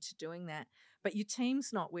effort into doing that. But your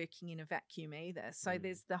team's not working in a vacuum either. So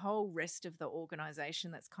there's the whole rest of the organisation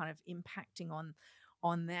that's kind of impacting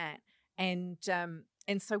on that. And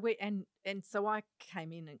so I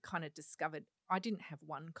came in and kind of discovered I didn't have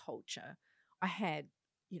one culture. I had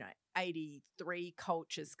 83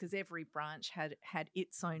 cultures, because every branch had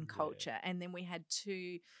its own culture. And then we had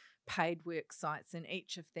 2 paid work sites, and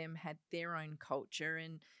each of them had their own culture.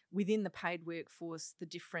 And within the paid workforce, the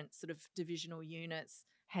different sort of divisional units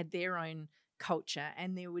had their own culture,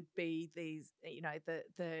 and there would be these, the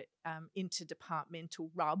interdepartmental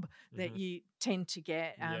rub that you tend to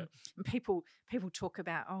get. And people talk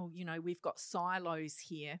about, we've got silos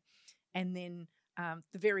here, and then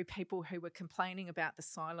the very people who were complaining about the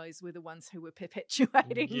silos were the ones who were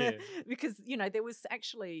perpetuating because there was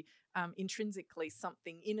actually intrinsically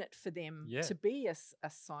something in it for them to be a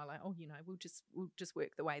silo. We'll just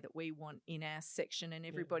work the way that we want in our section, and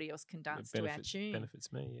everybody else can dance to our tune.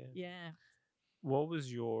 Benefits me, yeah. What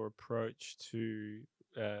was your approach to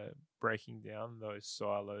breaking down those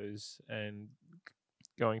silos and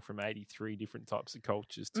going from 83 different types of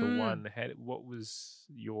cultures to one? What was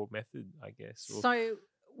your method, I guess? So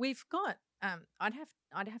we've got, I'd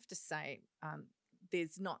have to say,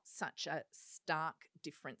 there's not such a stark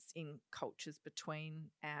difference in cultures between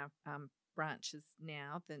our branches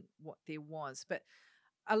now than what there was, but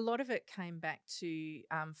a lot of it came back to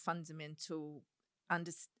fundamental,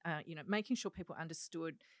 making sure people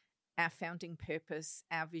understood our founding purpose,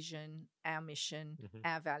 our vision, our mission,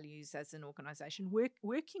 our values as an organisation,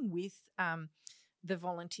 working with the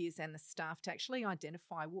volunteers and the staff to actually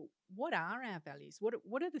identify, what are our values?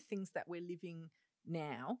 What are the things that we're living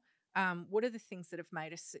now? What are the things that have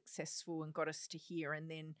made us successful and got us to here? And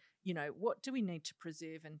then, what do we need to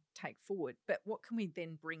preserve and take forward? But what can we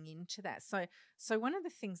then bring into that? So one of the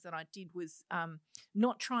things that I did was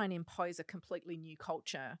not try and impose a completely new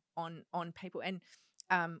culture on people. And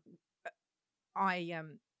I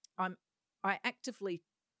actively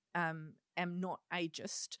am not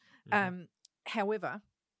ageist. However,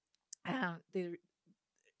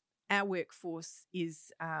 our workforce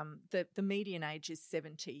is the median age is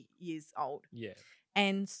 70 years old. Yeah.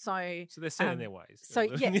 And so they're set in their ways. So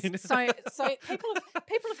yes, so people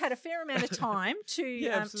have had a fair amount of time to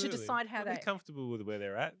decide how they're comfortable with where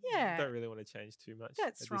they're at. Yeah, don't really want to change too much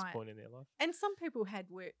at this point in their life. And some people had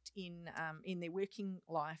worked in their working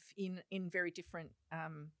life in very different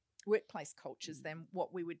workplace cultures than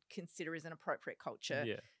what we would consider as an appropriate culture.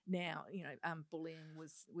 Yeah. Now, bullying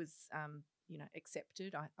was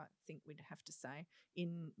accepted, I think we'd have to say,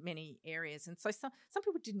 in many areas. And so some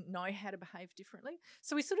people didn't know how to behave differently.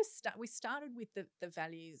 So we sort of started with the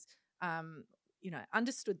values,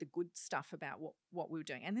 understood the good stuff about what we were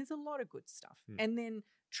doing. And there's a lot of good stuff. And then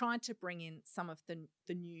tried to bring in some of the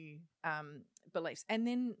new beliefs, and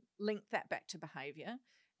then link that back to behaviour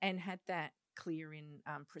and had that clear in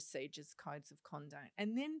procedures, codes of conduct,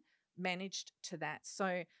 and then managed to that.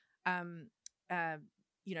 So,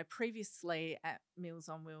 previously at Meals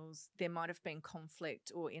on Wheels, there might have been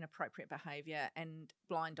conflict or inappropriate behaviour, and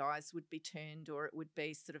blind eyes would be turned, or it would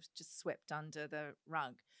be sort of just swept under the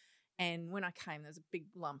rug. And when I came, there was a big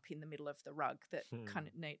lump in the middle of the rug that kind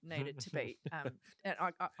of needed to be,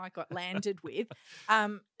 I got landed with.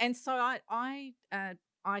 And so I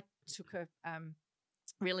took a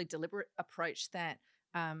really deliberate approach that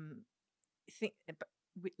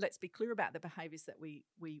let's be clear about the behaviours that we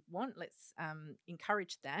want. Let's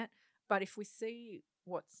encourage that. But if we see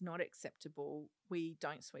what's not acceptable, we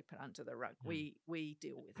don't sweep it under the rug. We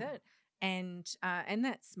deal with it. And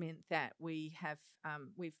that's meant that we've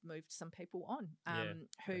moved some people on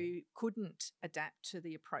who couldn't adapt to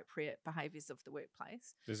the appropriate behaviours of the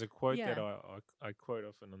workplace. There's a quote that I quote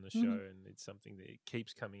often on the show, and it's something that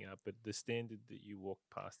keeps coming up. But the standard that you walk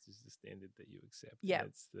past is the standard that you accept. Yeah,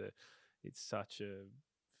 it's such a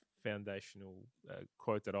foundational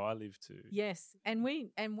quote that I live to. Yes, and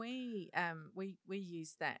we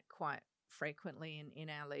use that quite frequently in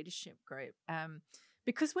our leadership group.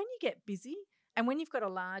 Because when you get busy and when you've got a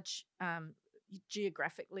large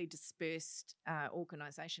geographically dispersed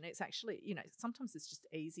organisation, it's actually, sometimes it's just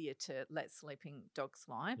easier to let sleeping dogs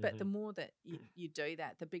lie. But the more that you do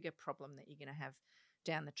that, the bigger problem that you're going to have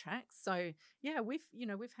down the track. So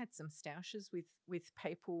we've had some stoushes with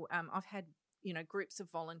people. I've had groups of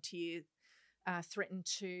volunteers threaten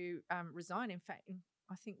to resign. In fact,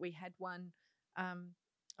 I think we had one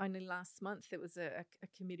only last month. There was a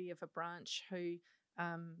committee of a branch who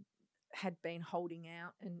had been holding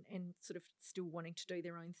out and sort of still wanting to do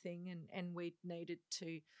their own thing, and we needed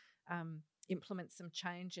to implement some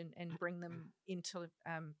change and bring them into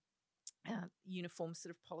uniform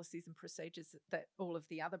sort of policies and procedures that all of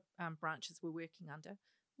the other branches were working under,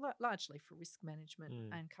 largely for risk management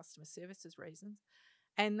and customer services reasons.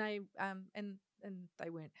 And they they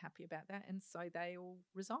weren't happy about that, and so they all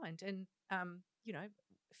resigned. And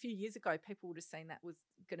a few years ago, people would have seen that was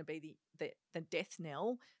going to be the death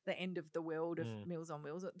knell, the end of the world of Meals on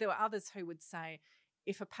Wheels. There were others who would say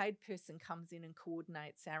if a paid person comes in and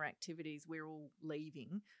coordinates our activities, we're all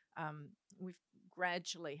leaving. We've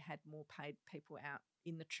gradually had more paid people out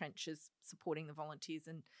in the trenches supporting the volunteers,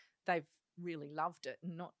 and they've really loved it,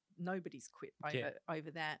 and nobody's quit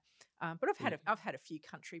over that. But I've had a few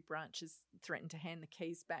country branches threaten to hand the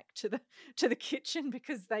keys back to the kitchen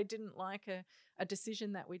because they didn't like a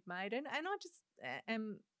decision that we'd made, and I just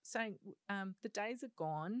am saying the days are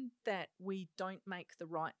gone that we don't make the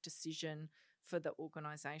right decision for the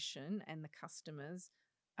organisation and the customers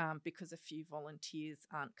because a few volunteers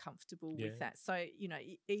aren't comfortable with that. So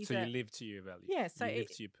either so you live to your values. So you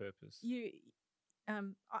live to your purpose.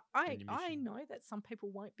 I know that some people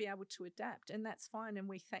won't be able to adapt, and that's fine. And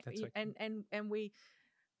we thank and we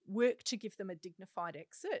work to give them a dignified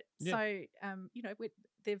exit. Yeah. So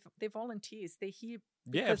they're volunteers. They're here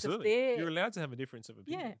because of their. You're allowed to have a difference of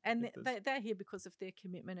opinion. Yeah, and they're here because of their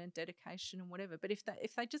commitment and dedication and whatever. But if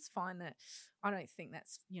they just find that, I don't think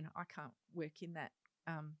that's I can't work in that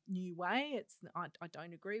new way. I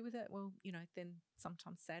don't agree with it. Well, then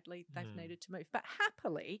sometimes sadly they've needed to move. But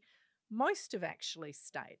happily, most have actually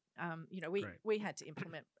stayed. We had to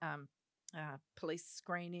implement police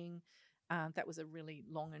screening. That was a really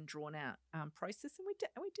long and drawn out process, and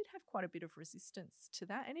we did have quite a bit of resistance to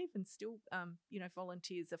that. And even still,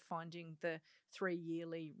 volunteers are finding the 3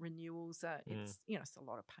 yearly renewals. It's a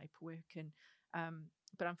lot of paperwork, and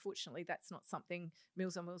but unfortunately, that's not something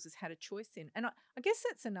Meals on Wheels has had a choice in. And I guess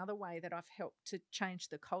that's another way that I've helped to change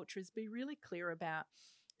the culture is be really clear about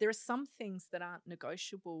there are some things that aren't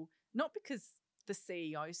negotiable, not because the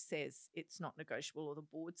CEO says it's not negotiable or the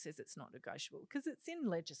board says it's not negotiable, because it's in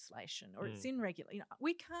legislation or it's in regular.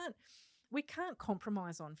 We can't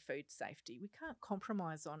compromise on food safety. We can't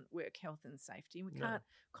compromise on work health and safety. We can't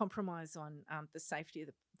compromise on the safety of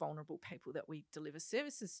the vulnerable people that we deliver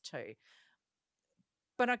services to.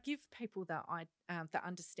 But I give people the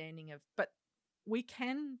understanding of, but we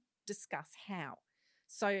can discuss how.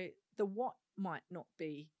 So the what might not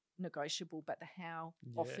be negotiable, but the how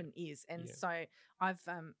often is. And so I've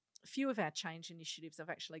a few of our change initiatives, I've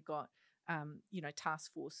actually got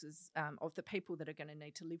task forces of the people that are going to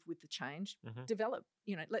need to live with the change, develop,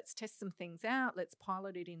 let's test some things out, let's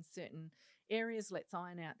pilot it in certain areas, let's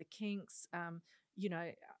iron out the kinks.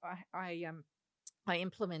 I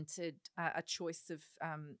implemented a choice of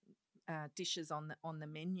dishes on the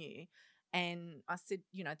menu, and I said,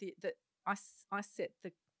 I set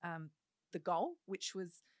the goal, which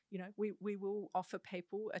was, we will offer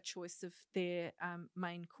people a choice of their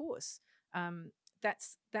main course.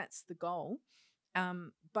 That's the goal.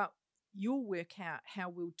 But you'll work out how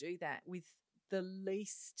we'll do that with the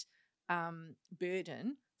least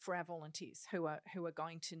burden for our volunteers who are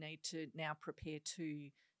going to need to now prepare 2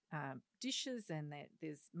 dishes, and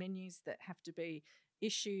there's menus that have to be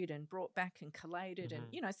issued and brought back and collated, and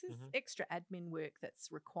so there's extra admin work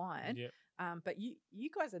that's required. But you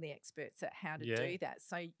guys are the experts at how to do that,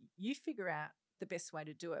 so you figure out the best way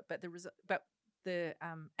to do it. But the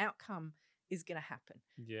outcome is going to happen.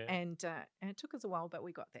 And it took us a while, but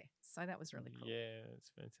we got there. So that was really cool. Yeah, it's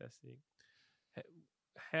fantastic.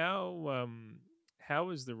 How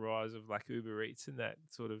was the rise of like Uber Eats and that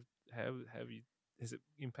sort of? Has it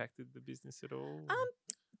impacted the business at all?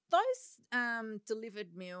 Those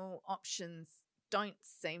delivered meal options don't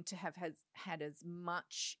seem to have had as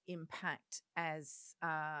much impact as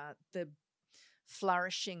the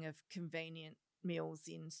flourishing of convenient meals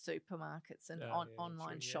in supermarkets and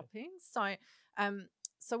online shopping.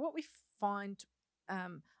 So what we find,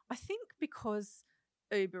 I think, because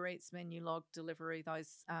Uber Eats, Menulog, delivery,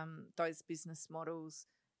 those business models,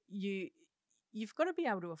 you've got to be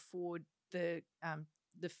able to afford the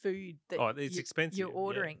food that it's expensive. You're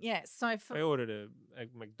ordering. So I ordered a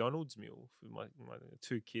McDonald's meal for my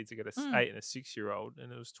 2 kids. I got a 8 and a 6-year-old,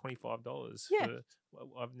 and it was $25.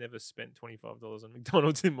 I've never spent $25 on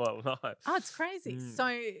McDonald's in my life. Oh, it's crazy.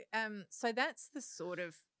 So that's the sort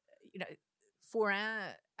of, for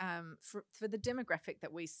our for the demographic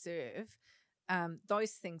that we serve,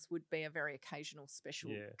 those things would be a very occasional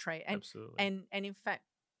special treat. And, absolutely. And in fact,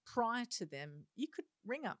 prior to them, you could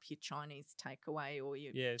ring up your Chinese takeaway or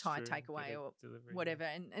your Thai takeaway or delivery, whatever.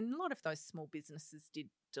 And a lot of those small businesses did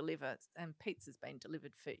deliver, and pizza's been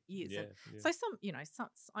delivered for years. So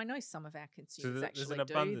I know some of our consumers actually do that.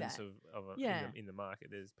 There's an abundance of in the market.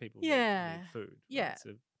 There's people who need food. Right?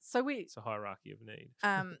 It's a hierarchy of need.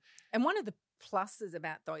 And one of the pluses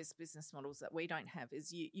about those business models that we don't have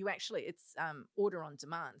is you actually, it's order on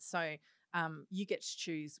demand. So you get to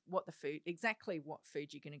choose exactly what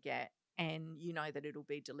food you're going to get, and you know that it'll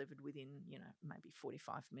be delivered within, maybe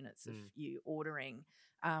 45 minutes of you ordering.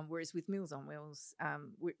 Whereas with Meals on Wheels,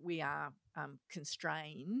 we are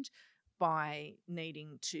constrained by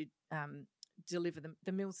needing to deliver them.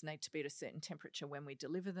 The meals need to be at a certain temperature when we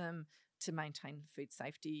deliver them to maintain food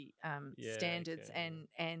safety standards,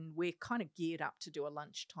 and we're kind of geared up to do a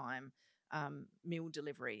lunchtime meal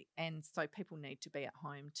delivery, and so people need to be at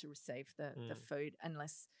home to receive the food,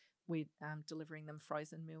 unless we're delivering them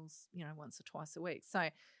frozen meals, once or twice a week. So,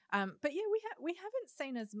 but yeah, we haven't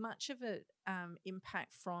seen as much of a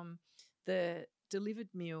impact from the delivered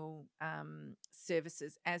meal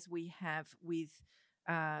services as we have with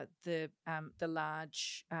the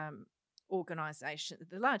large organisation,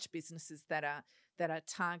 the large businesses that are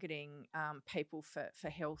targeting people for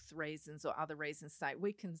health reasons or other reasons. Say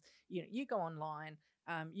we can, you go online,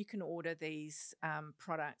 you can order these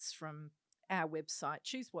products from our website,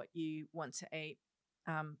 choose what you want to eat.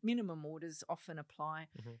 Minimum orders often apply,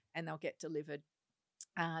 and they'll get delivered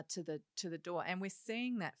to the door. And we're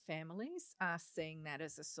seeing that families are seeing that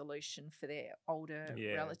as a solution for their older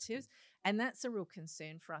relatives, and that's a real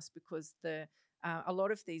concern for us, because a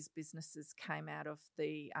lot of these businesses came out of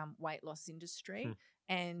the weight loss industry,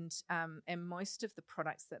 and most of the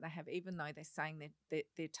products that they have, even though they're saying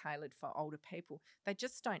they're tailored for older people, they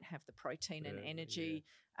just don't have the protein and energy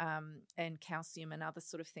and calcium and other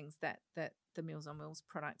sort of things that the Meals on Wheels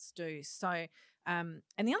products do. So, and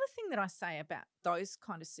the other thing that I say about those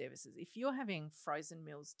kind of services, if you're having frozen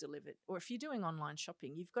meals delivered, or if you're doing online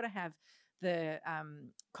shopping, you've got to have the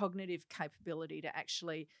cognitive capability to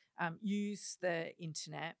actually use the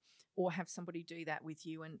internet, or have somebody do that with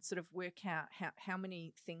you and sort of work out how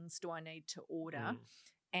many things do I need to order,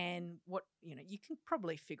 and what, you can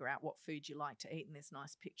probably figure out what food you like to eat, and there's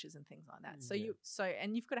nice pictures and things like that. So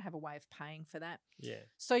and you've got to have a way of paying for that. Yeah.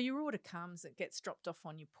 So your order comes, it gets dropped off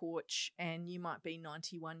on your porch, and you might be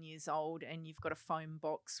 91 years old, and you've got a foam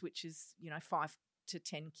box which is 5 to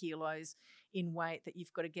 10 kilos in weight that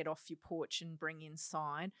you've got to get off your porch and bring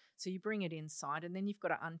inside. So you bring it inside, and then you've got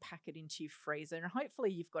to unpack it into your freezer, and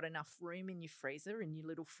hopefully you've got enough room in your freezer, in your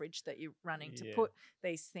little fridge that you're running to put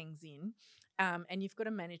these things in, and you've got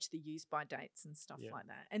to manage the use by dates and stuff like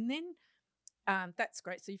that. And then that's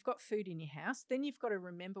great. So you've got food in your house. Then you've got to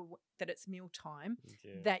remember that it's mealtime,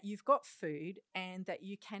 that you've got food, and that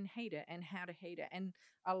you can heat it and how to heat it. And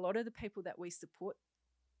a lot of the people that we support,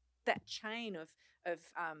 that chain of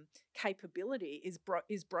capability is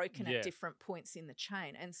broken at different points in the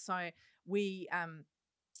chain, and so we're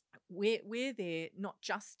there not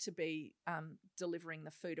just to be delivering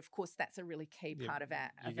the food. Of course, that's a really key part of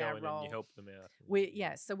our role. And you help them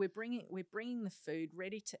out. So we're bringing the food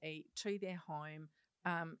ready to eat to their home.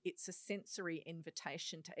 It's a sensory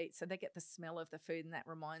invitation to eat, so they get the smell of the food, and that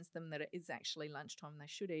reminds them that it is actually lunchtime. They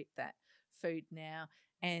should eat that food now.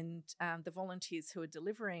 And the volunteers who are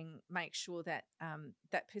delivering make sure that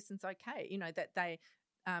that person's okay, that they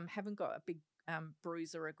haven't got a big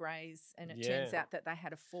bruise or a graze, and it turns out that they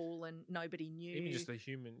had a fall and nobody knew. Even just the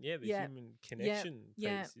human connection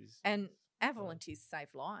piece is. And our volunteers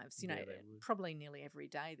save lives. Probably nearly every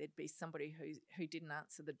day there'd be somebody who didn't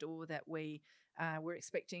answer the door that we were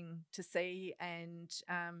expecting to see, and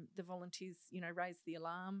the volunteers, raised the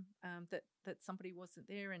alarm that somebody wasn't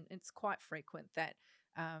there, and it's quite frequent that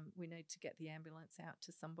we need to get the ambulance out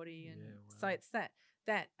to somebody, and so it's that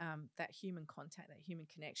human contact, that human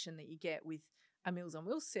connection that you get with a Meals on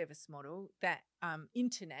Wheels service model that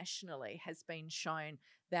internationally has been shown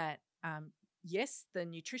that yes, the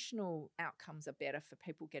nutritional outcomes are better for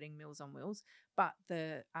people getting Meals on Wheels, but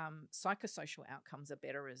the psychosocial outcomes are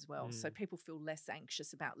better as well. So people feel less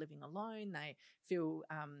anxious about living alone. They feel,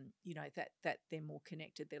 that they're more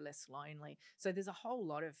connected. They're less lonely. So there's a whole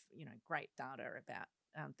lot of, great data about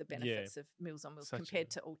the benefits of Meals on Wheels compared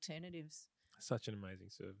to alternatives. Such an amazing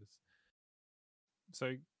service.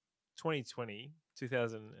 So 2020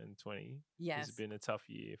 has been a tough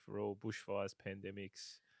year for all: bushfires,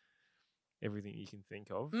 pandemics, everything you can think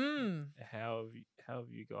of. How have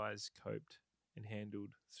you guys coped and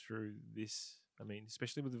handled through this? I mean,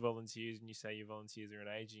 especially with the volunteers, and you say your volunteers are an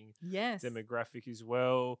aging demographic as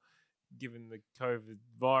well, given the COVID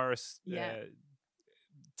virus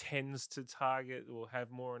tends to target or have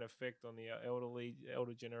more an effect on the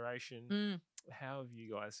elder generation. How have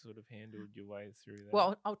you guys sort of handled your way through that?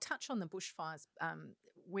 Well, I'll touch on the bushfires.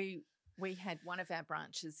 We had one of our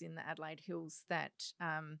branches in the Adelaide Hills that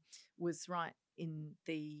was right in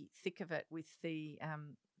the thick of it with the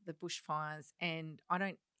bushfires, and I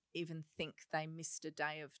don't even think they missed a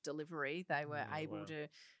day of delivery. They were able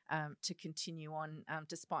to continue on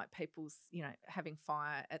despite people's having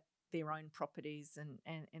fire their own properties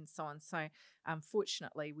and so on. So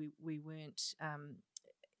fortunately, we weren't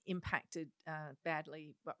impacted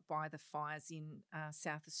badly by the fires in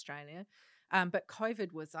South Australia. But COVID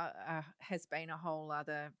has been a whole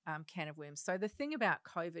other can of worms. So the thing about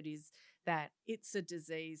COVID is that it's a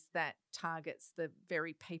disease that targets the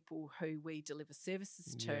very people who we deliver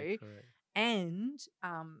services to. Correct. And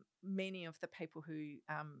many of the people who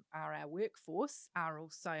are our workforce are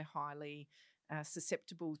also highly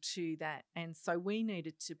susceptible to that. And so we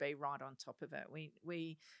needed to be right on top of it.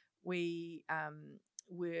 We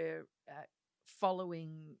were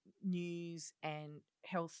following news and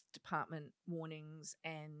health department warnings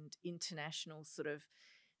and international sort of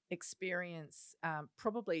experience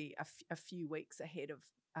probably a few weeks ahead of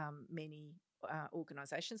many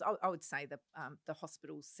organisations. I would say the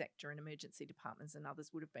hospital sector and emergency departments and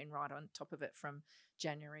others would have been right on top of it from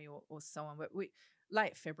January or so on. But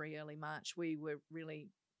late February, early March, we were really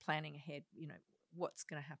planning ahead, what's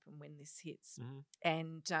going to happen when this hits.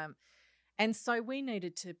 And so we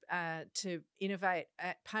needed to innovate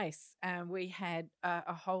at pace. We had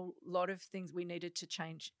a whole lot of things. We needed to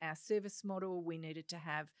change our service model. We needed to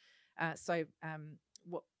have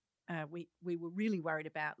we were really worried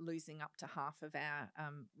about losing up to half of our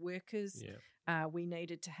workers. Yeah. We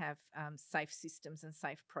needed to have safe systems and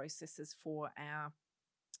safe processes for our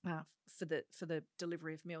for the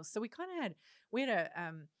delivery of meals. So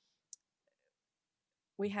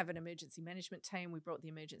we have an emergency management team. We brought the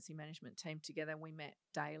emergency management team together. We met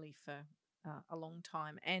daily for a long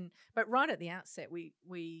time. But right at the outset,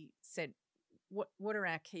 we said, what are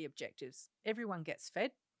our key objectives? Everyone gets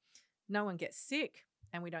fed, no one gets sick,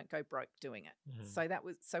 and we don't go broke doing it.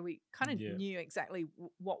 Mm-hmm. So we kind of knew exactly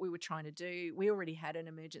what we were trying to do. We already had an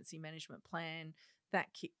emergency management plan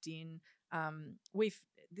that kicked in.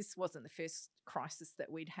 This wasn't the first crisis that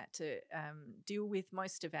we'd had to deal with.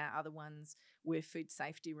 Most of our other ones were food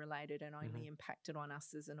safety related and only impacted on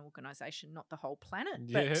us as an organisation, not the whole planet.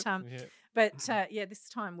 But this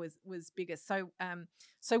time was bigger. So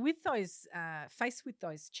with those faced with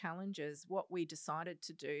those challenges, what we decided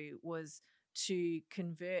to do was to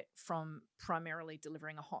convert from primarily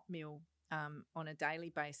delivering a hot meal on a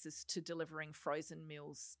daily basis to delivering frozen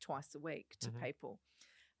meals twice a week to people.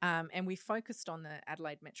 And we focused on the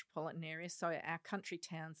Adelaide metropolitan area. So our country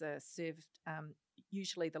towns are served,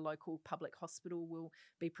 usually the local public hospital will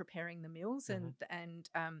be preparing the meals and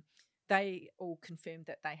they all confirmed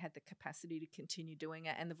that they had the capacity to continue doing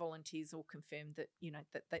it, and the volunteers all confirmed that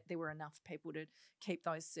that there were enough people to keep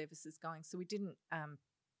those services going. So we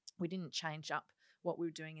didn't change up what we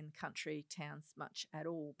were doing in the country towns much at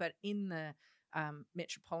all. But in the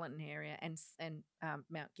metropolitan area and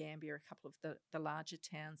Mount Gambier, a couple of the larger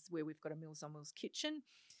towns where we've got a Meals on Wheels kitchen,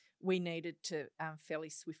 we needed to fairly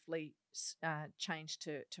swiftly change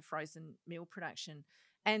to frozen meal production.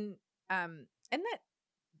 And that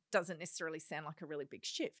doesn't necessarily sound like a really big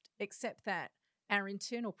shift, except that our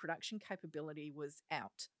internal production capability was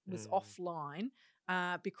offline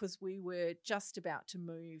because we were just about to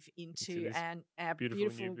move into our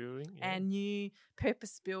beautiful new building, our new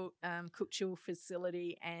purpose-built cook-chill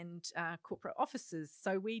facility and corporate offices.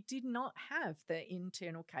 So we did not have the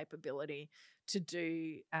internal capability to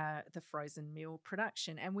do the frozen meal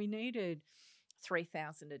production, and we needed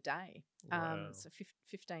 3,000 a day, so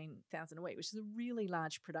 15,000 a week, which is a really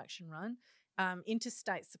large production run.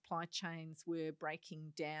 Interstate supply chains were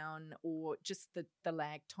breaking down, or just the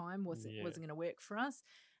lag time wasn't going to work for us.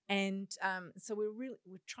 And so we're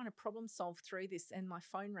trying to problem solve through this. And my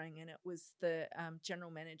phone rang, and it was the general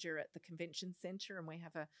manager at the convention centre, and we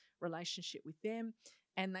have a relationship with them.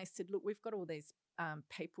 And they said, "Look, we've got all these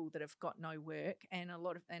people that have got no work, and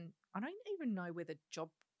and I don't even know whether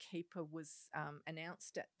JobKeeper was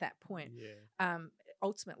announced at that point.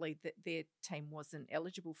 Ultimately, their team wasn't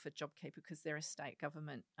eligible for JobKeeper because they're a state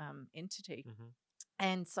government entity.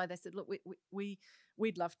 And so they said, "Look,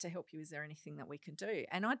 we'd love to help you. Is there anything that we can do?"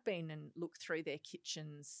 And I'd been and looked through their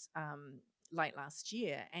kitchens late last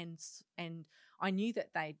year, and I knew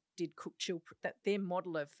that they did cook-chill, that their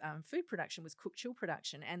model of food production was cook-chill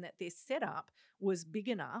production, and that their setup was big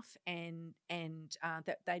enough and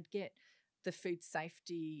that they'd get the food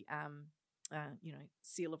safety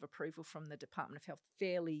seal of approval from the Department of Health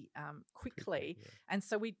fairly quickly. And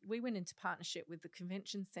so we went into partnership with the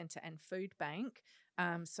Convention Centre and Food Bank.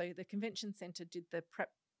 So the Convention Centre did the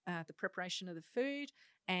preparation of the food,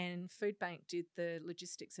 and Food Bank did the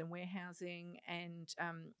logistics and warehousing, and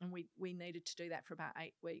we needed to do that for about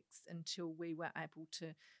 8 weeks until we were able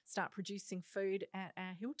to start producing food at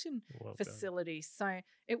our Hilton facility. So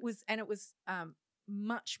it was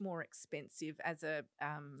much more expensive as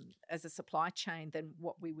a supply chain than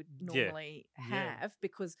what we would normally have,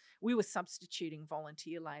 because we were substituting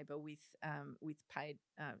volunteer labour with paid.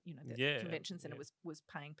 The convention centre was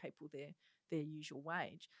paying people their usual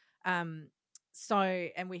wage. So,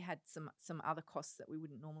 and we had some other costs that we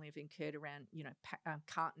wouldn't normally have incurred around,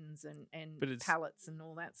 cartons and pallets and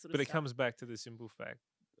all that sort of stuff. But it comes back to the simple fact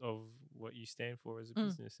of what you stand for as a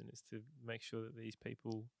business, and it's to make sure that these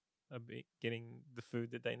people are getting the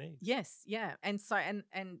food that they need. Yes, yeah. And so,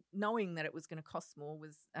 and knowing that it was going to cost more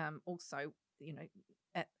was also,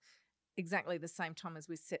 at exactly the same time as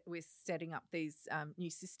we're setting up these new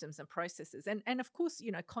systems and processes, and of course,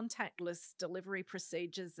 contactless delivery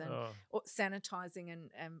procedures and sanitizing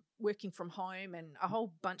and working from home and a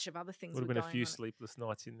whole bunch of other things. Would have been a few sleepless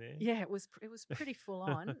nights in there. Yeah, it was pretty full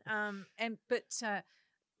on. But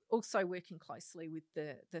also working closely with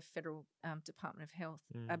the Federal Department of Health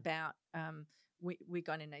about we're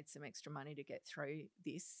going to need some extra money to get through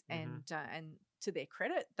this, and to their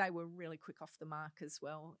credit, they were really quick off the mark as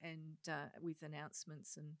well, and with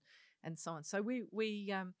announcements and so on. So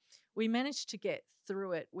we managed to get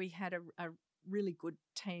through it. We had a really good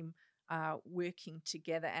team working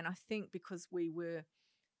together, and I think because we were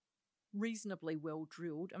reasonably well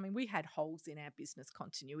drilled. I mean, we had holes in our business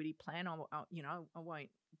continuity plan. I won't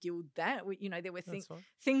gild that. There were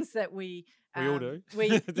things that we all do.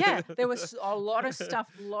 There was a lot of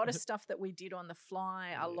stuff that we did on the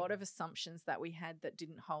fly, a lot of assumptions that we had that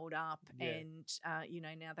didn't hold up, and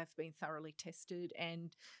now they've been thoroughly tested,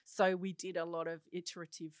 and so we did a lot of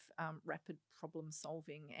iterative, rapid problem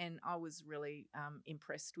solving, and I was really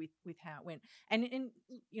impressed with how it went. And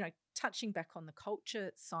touching back on the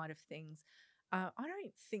culture side of things, I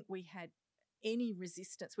don't think we had any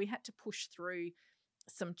resistance. We had to push through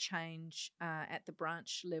some change at the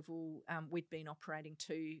branch level. We'd been operating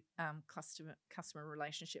two customer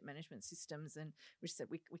relationship management systems, and we said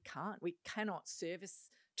we cannot service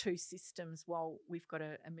two systems while we've got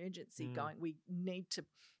an emergency going. We need to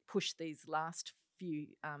push these last few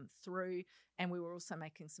through, and we were also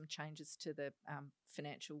making some changes to the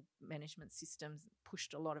financial management systems,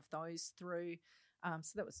 pushed a lot of those through.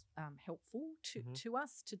 So that was helpful to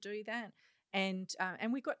us to do that, and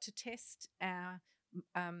we got to test our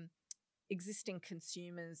existing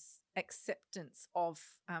consumers' acceptance of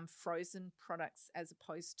frozen products as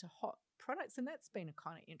opposed to hot products, and that's been a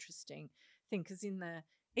kind of interesting thing, because in the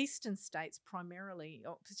eastern states primarily,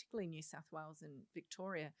 or particularly New South Wales and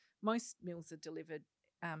Victoria, most meals are delivered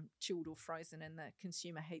chilled or frozen, and the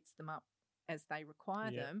consumer heats them up as they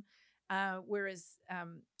require them. Whereas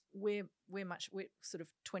we're sort of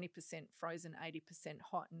 20% frozen, 80%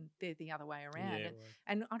 hot, and they're the other way around. Yeah,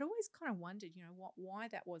 and I'd always kind of wondered, why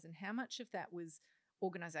that was, and how much of that was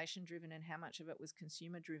organisation driven and how much of it was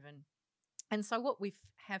consumer driven. And so what we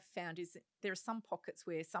have found is that there are some pockets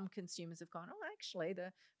where some consumers have gone, actually,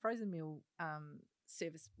 the frozen meal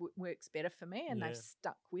service works better for me, and they've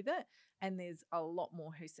stuck with it. And there's a lot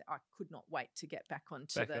more who say, I could not wait to get back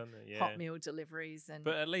onto hot meal deliveries.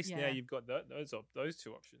 But at least now you've got those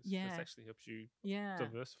two options. Yeah. This actually helps you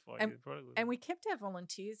diversify your product. And we kept our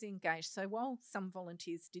volunteers engaged. So while some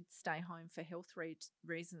volunteers did stay home for health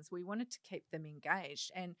reasons, we wanted to keep them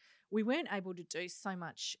engaged. And we weren't able to do so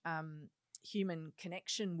much human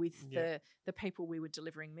connection with the people we were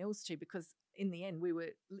delivering meals to, because in the end we were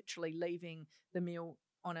literally leaving the meal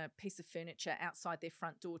on a piece of furniture outside their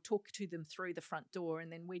front door, talk to them through the front door,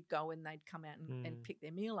 and then we'd go and they'd come out and pick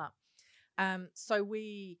their meal up. So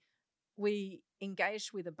we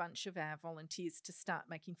engaged with a bunch of our volunteers to start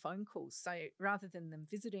making phone calls. So rather than them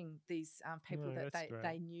visiting these people that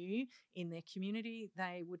they knew in their community,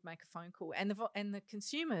 they would make a phone call, and the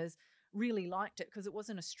consumers really liked it, because it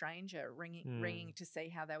wasn't a stranger ringing to see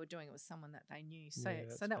how they were doing. It was someone that they knew.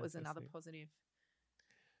 So that was another positive.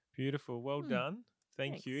 Beautiful. Well done.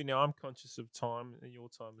 Thank you. Now, I'm conscious of time, and your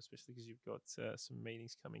time especially, because you've got some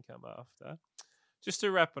meetings coming up after. Just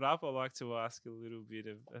to wrap it up, I'd like to ask a little bit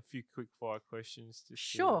of a few quick fire questions.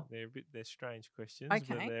 Sure. They're strange questions, okay,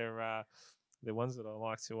 but they're ones that I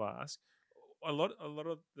like to ask. A lot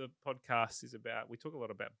of the podcast is about, we talk a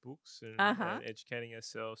lot about books and educating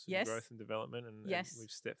ourselves through growth and development, and we've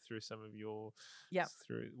stepped through some of your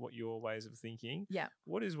through what your ways of thinking. Yeah.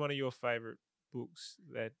 What is one of your favorite books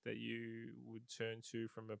that you would turn to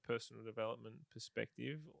from a personal development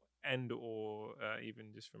perspective, and or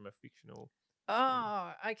even just from a fictional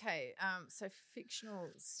Oh, okay. So fictional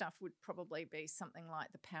stuff would probably be something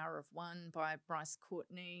like The Power of One by Bryce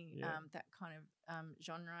Courtney, Yeah. that kind of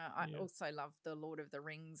genre. I Yeah. also love The Lord of the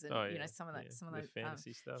Rings and some of that, some of the the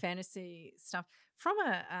fantasy stuff. fantasy stuff. From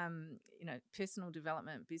a personal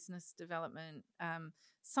development, business development,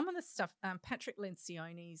 some of the stuff. Patrick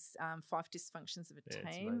Lencioni's 5 Dysfunctions of a Yeah,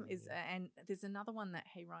 it's Team amazing, is, and there's another one that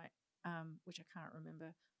he wrote, which I can't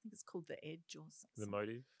remember. I think it's called The Edge or something. The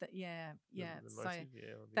Motive. Yeah. The So Motive,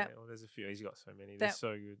 yeah. that- There's a few. He's got so many. that- They're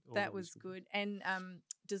so good. All that of was his good. And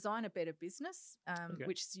Design a Better Business, Okay.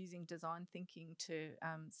 which is using design thinking to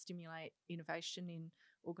stimulate innovation in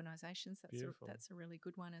organizations. Beautiful. That's a really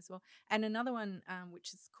good one as well. And another one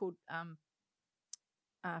which is called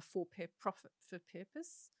For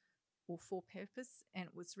Purpose, and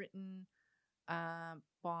it was written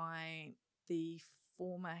by the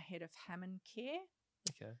former head of Hammond Care.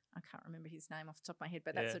 Okay. I can't remember his name off the top of my head,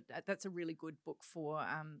 but that's a really good book for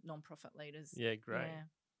non-profit leaders. Yeah, great. Yeah.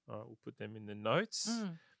 All right, we'll put them in the notes.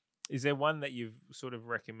 Mm. Is there one that you've sort of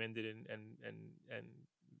recommended and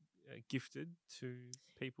gifted to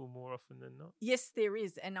people more often than not? Yes, there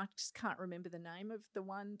is, and I just can't remember the name of the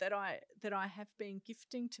one that I have been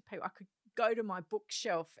gifting to people. I could go to my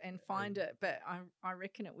bookshelf and find it, but I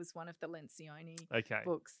reckon it was one of the Lencioni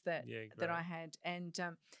books that I had,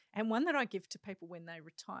 and one that I give to people when they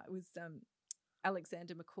retire was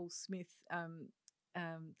Alexander McCall Smith,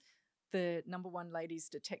 the #1 ladies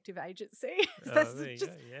detective agency.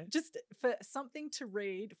 Just for something to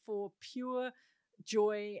read for pure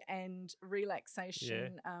joy and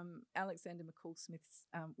relaxation. Alexander McCall Smith's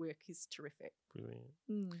work is terrific. Brilliant.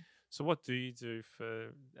 Mm. So what do you do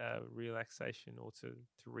for relaxation or to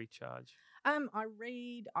recharge? I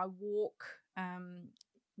read, I walk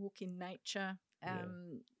in nature,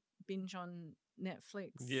 binge on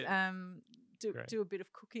Netflix, do a bit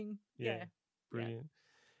of cooking. Yeah. Brilliant.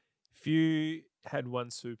 If you had one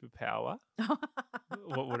superpower,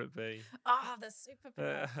 what would it be? Oh, the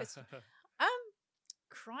superpower.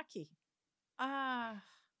 Crikey.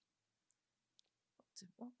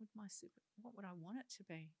 What would I want it to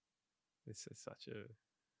be? This is such a.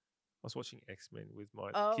 I was watching X-Men with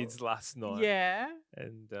my kids last night. Yeah.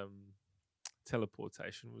 And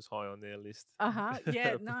teleportation was high on their list.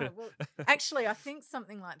 Yeah. No. Well, actually, I think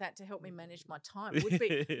something like that to help me manage my time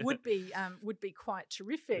would be quite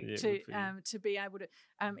terrific to be able to.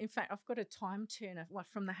 In fact, I've got a time turner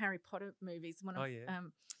from the Harry Potter movies.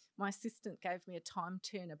 My assistant gave me a time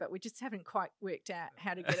turner, but we just haven't quite worked out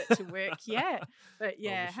how to get it to work yet. But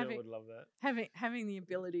yeah, Michelle would love that. Having the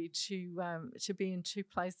ability to be in 2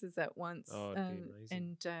 places at once,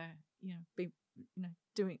 and be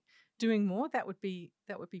doing more, that would be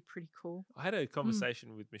pretty cool. I had a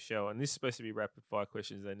conversation with Michelle, and this is supposed to be rapid fire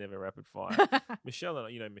questions. They never rapid fire. Michelle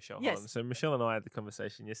and Michelle Holland. So Michelle and I had the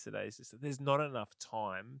conversation yesterday. It's just that there's not enough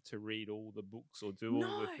time to read all the books or do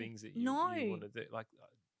all the things that you want to do. Like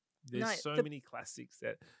there's many classics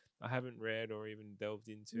that I haven't read or even delved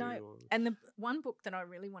into. And the one book that I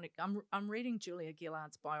really want to, I'm reading Julia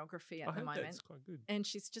Gillard's biography at the moment. That's quite good. And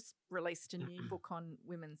she's just released a new book on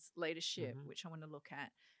women's leadership, which I want to look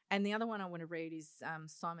at. And the other one I want to read is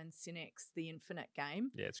Simon Sinek's The Infinite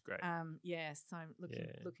Game. Yeah, it's great. So I'm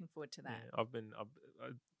looking forward to that. Yeah. I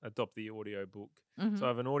adopt the audio book. So I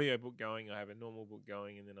have an audio book going, I have a normal book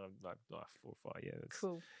going, and then I'm like 4 or 5. Yeah, that's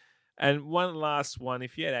cool. And one last one,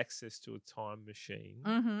 if you had access to a time machine,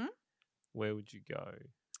 where would you go?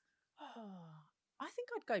 Oh, I think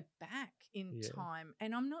I'd go back in time,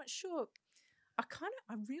 and I'm not sure. I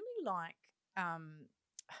really like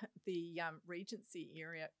the Regency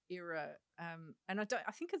era, and I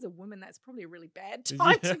think as a woman that's probably a really bad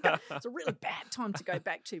time to go. It's a really bad time to go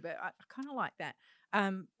back to, but I kind of like that.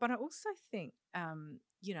 But I also think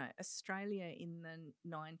Australia in the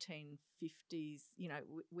 1950s,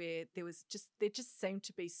 where there just seemed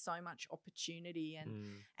to be so much opportunity,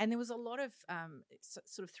 and there was a lot of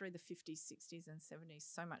sort of through the 50s, 60s, and 70s,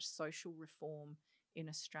 so much social reform in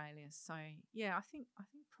Australia. So yeah, I think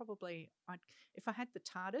probably if I had the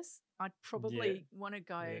TARDIS, I'd probably want to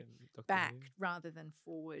go back rather than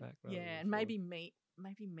forward. And maybe meet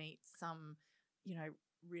some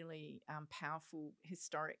really powerful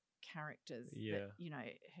historic characters that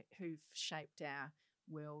who've shaped our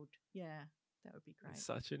world. Yeah, that would be great. It's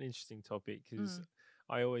such an interesting topic because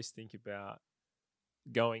I always think about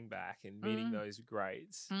going back and meeting those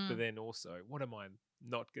greats, but then also what am I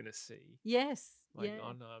not going to see? Yes. Oh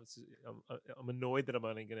no, I'm annoyed that I'm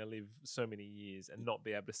only going to live so many years and not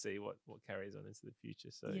be able to see what carries on into the future.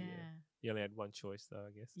 So you only had one choice though,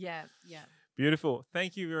 I guess. Yeah. Beautiful.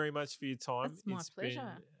 Thank you very much for your time. It's my pleasure.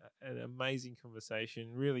 Been an amazing conversation.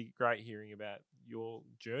 Really great hearing about your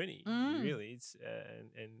journey. Really, it's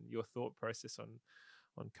and your thought process on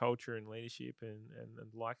culture and leadership and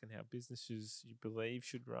like and how businesses you believe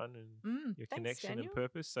should run and your Thanks, connection Daniel. and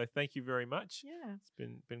purpose. So thank you very much. Yeah. It's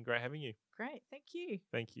been great having you. Great. Thank you.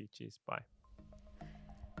 Thank you. Cheers. Bye.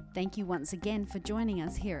 Thank you once again for joining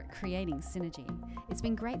us here at Creating Synergy. It's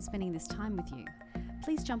been great spending this time with you.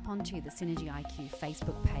 Please jump onto the Synergy IQ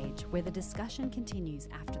Facebook page where the discussion continues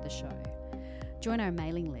after the show. Join our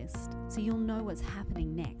mailing list so you'll know what's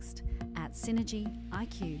happening next at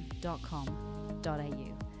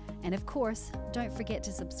synergyiq.com.au. And of course, don't forget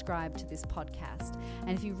to subscribe to this podcast.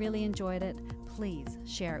 And if you really enjoyed it, please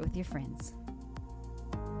share it with your friends.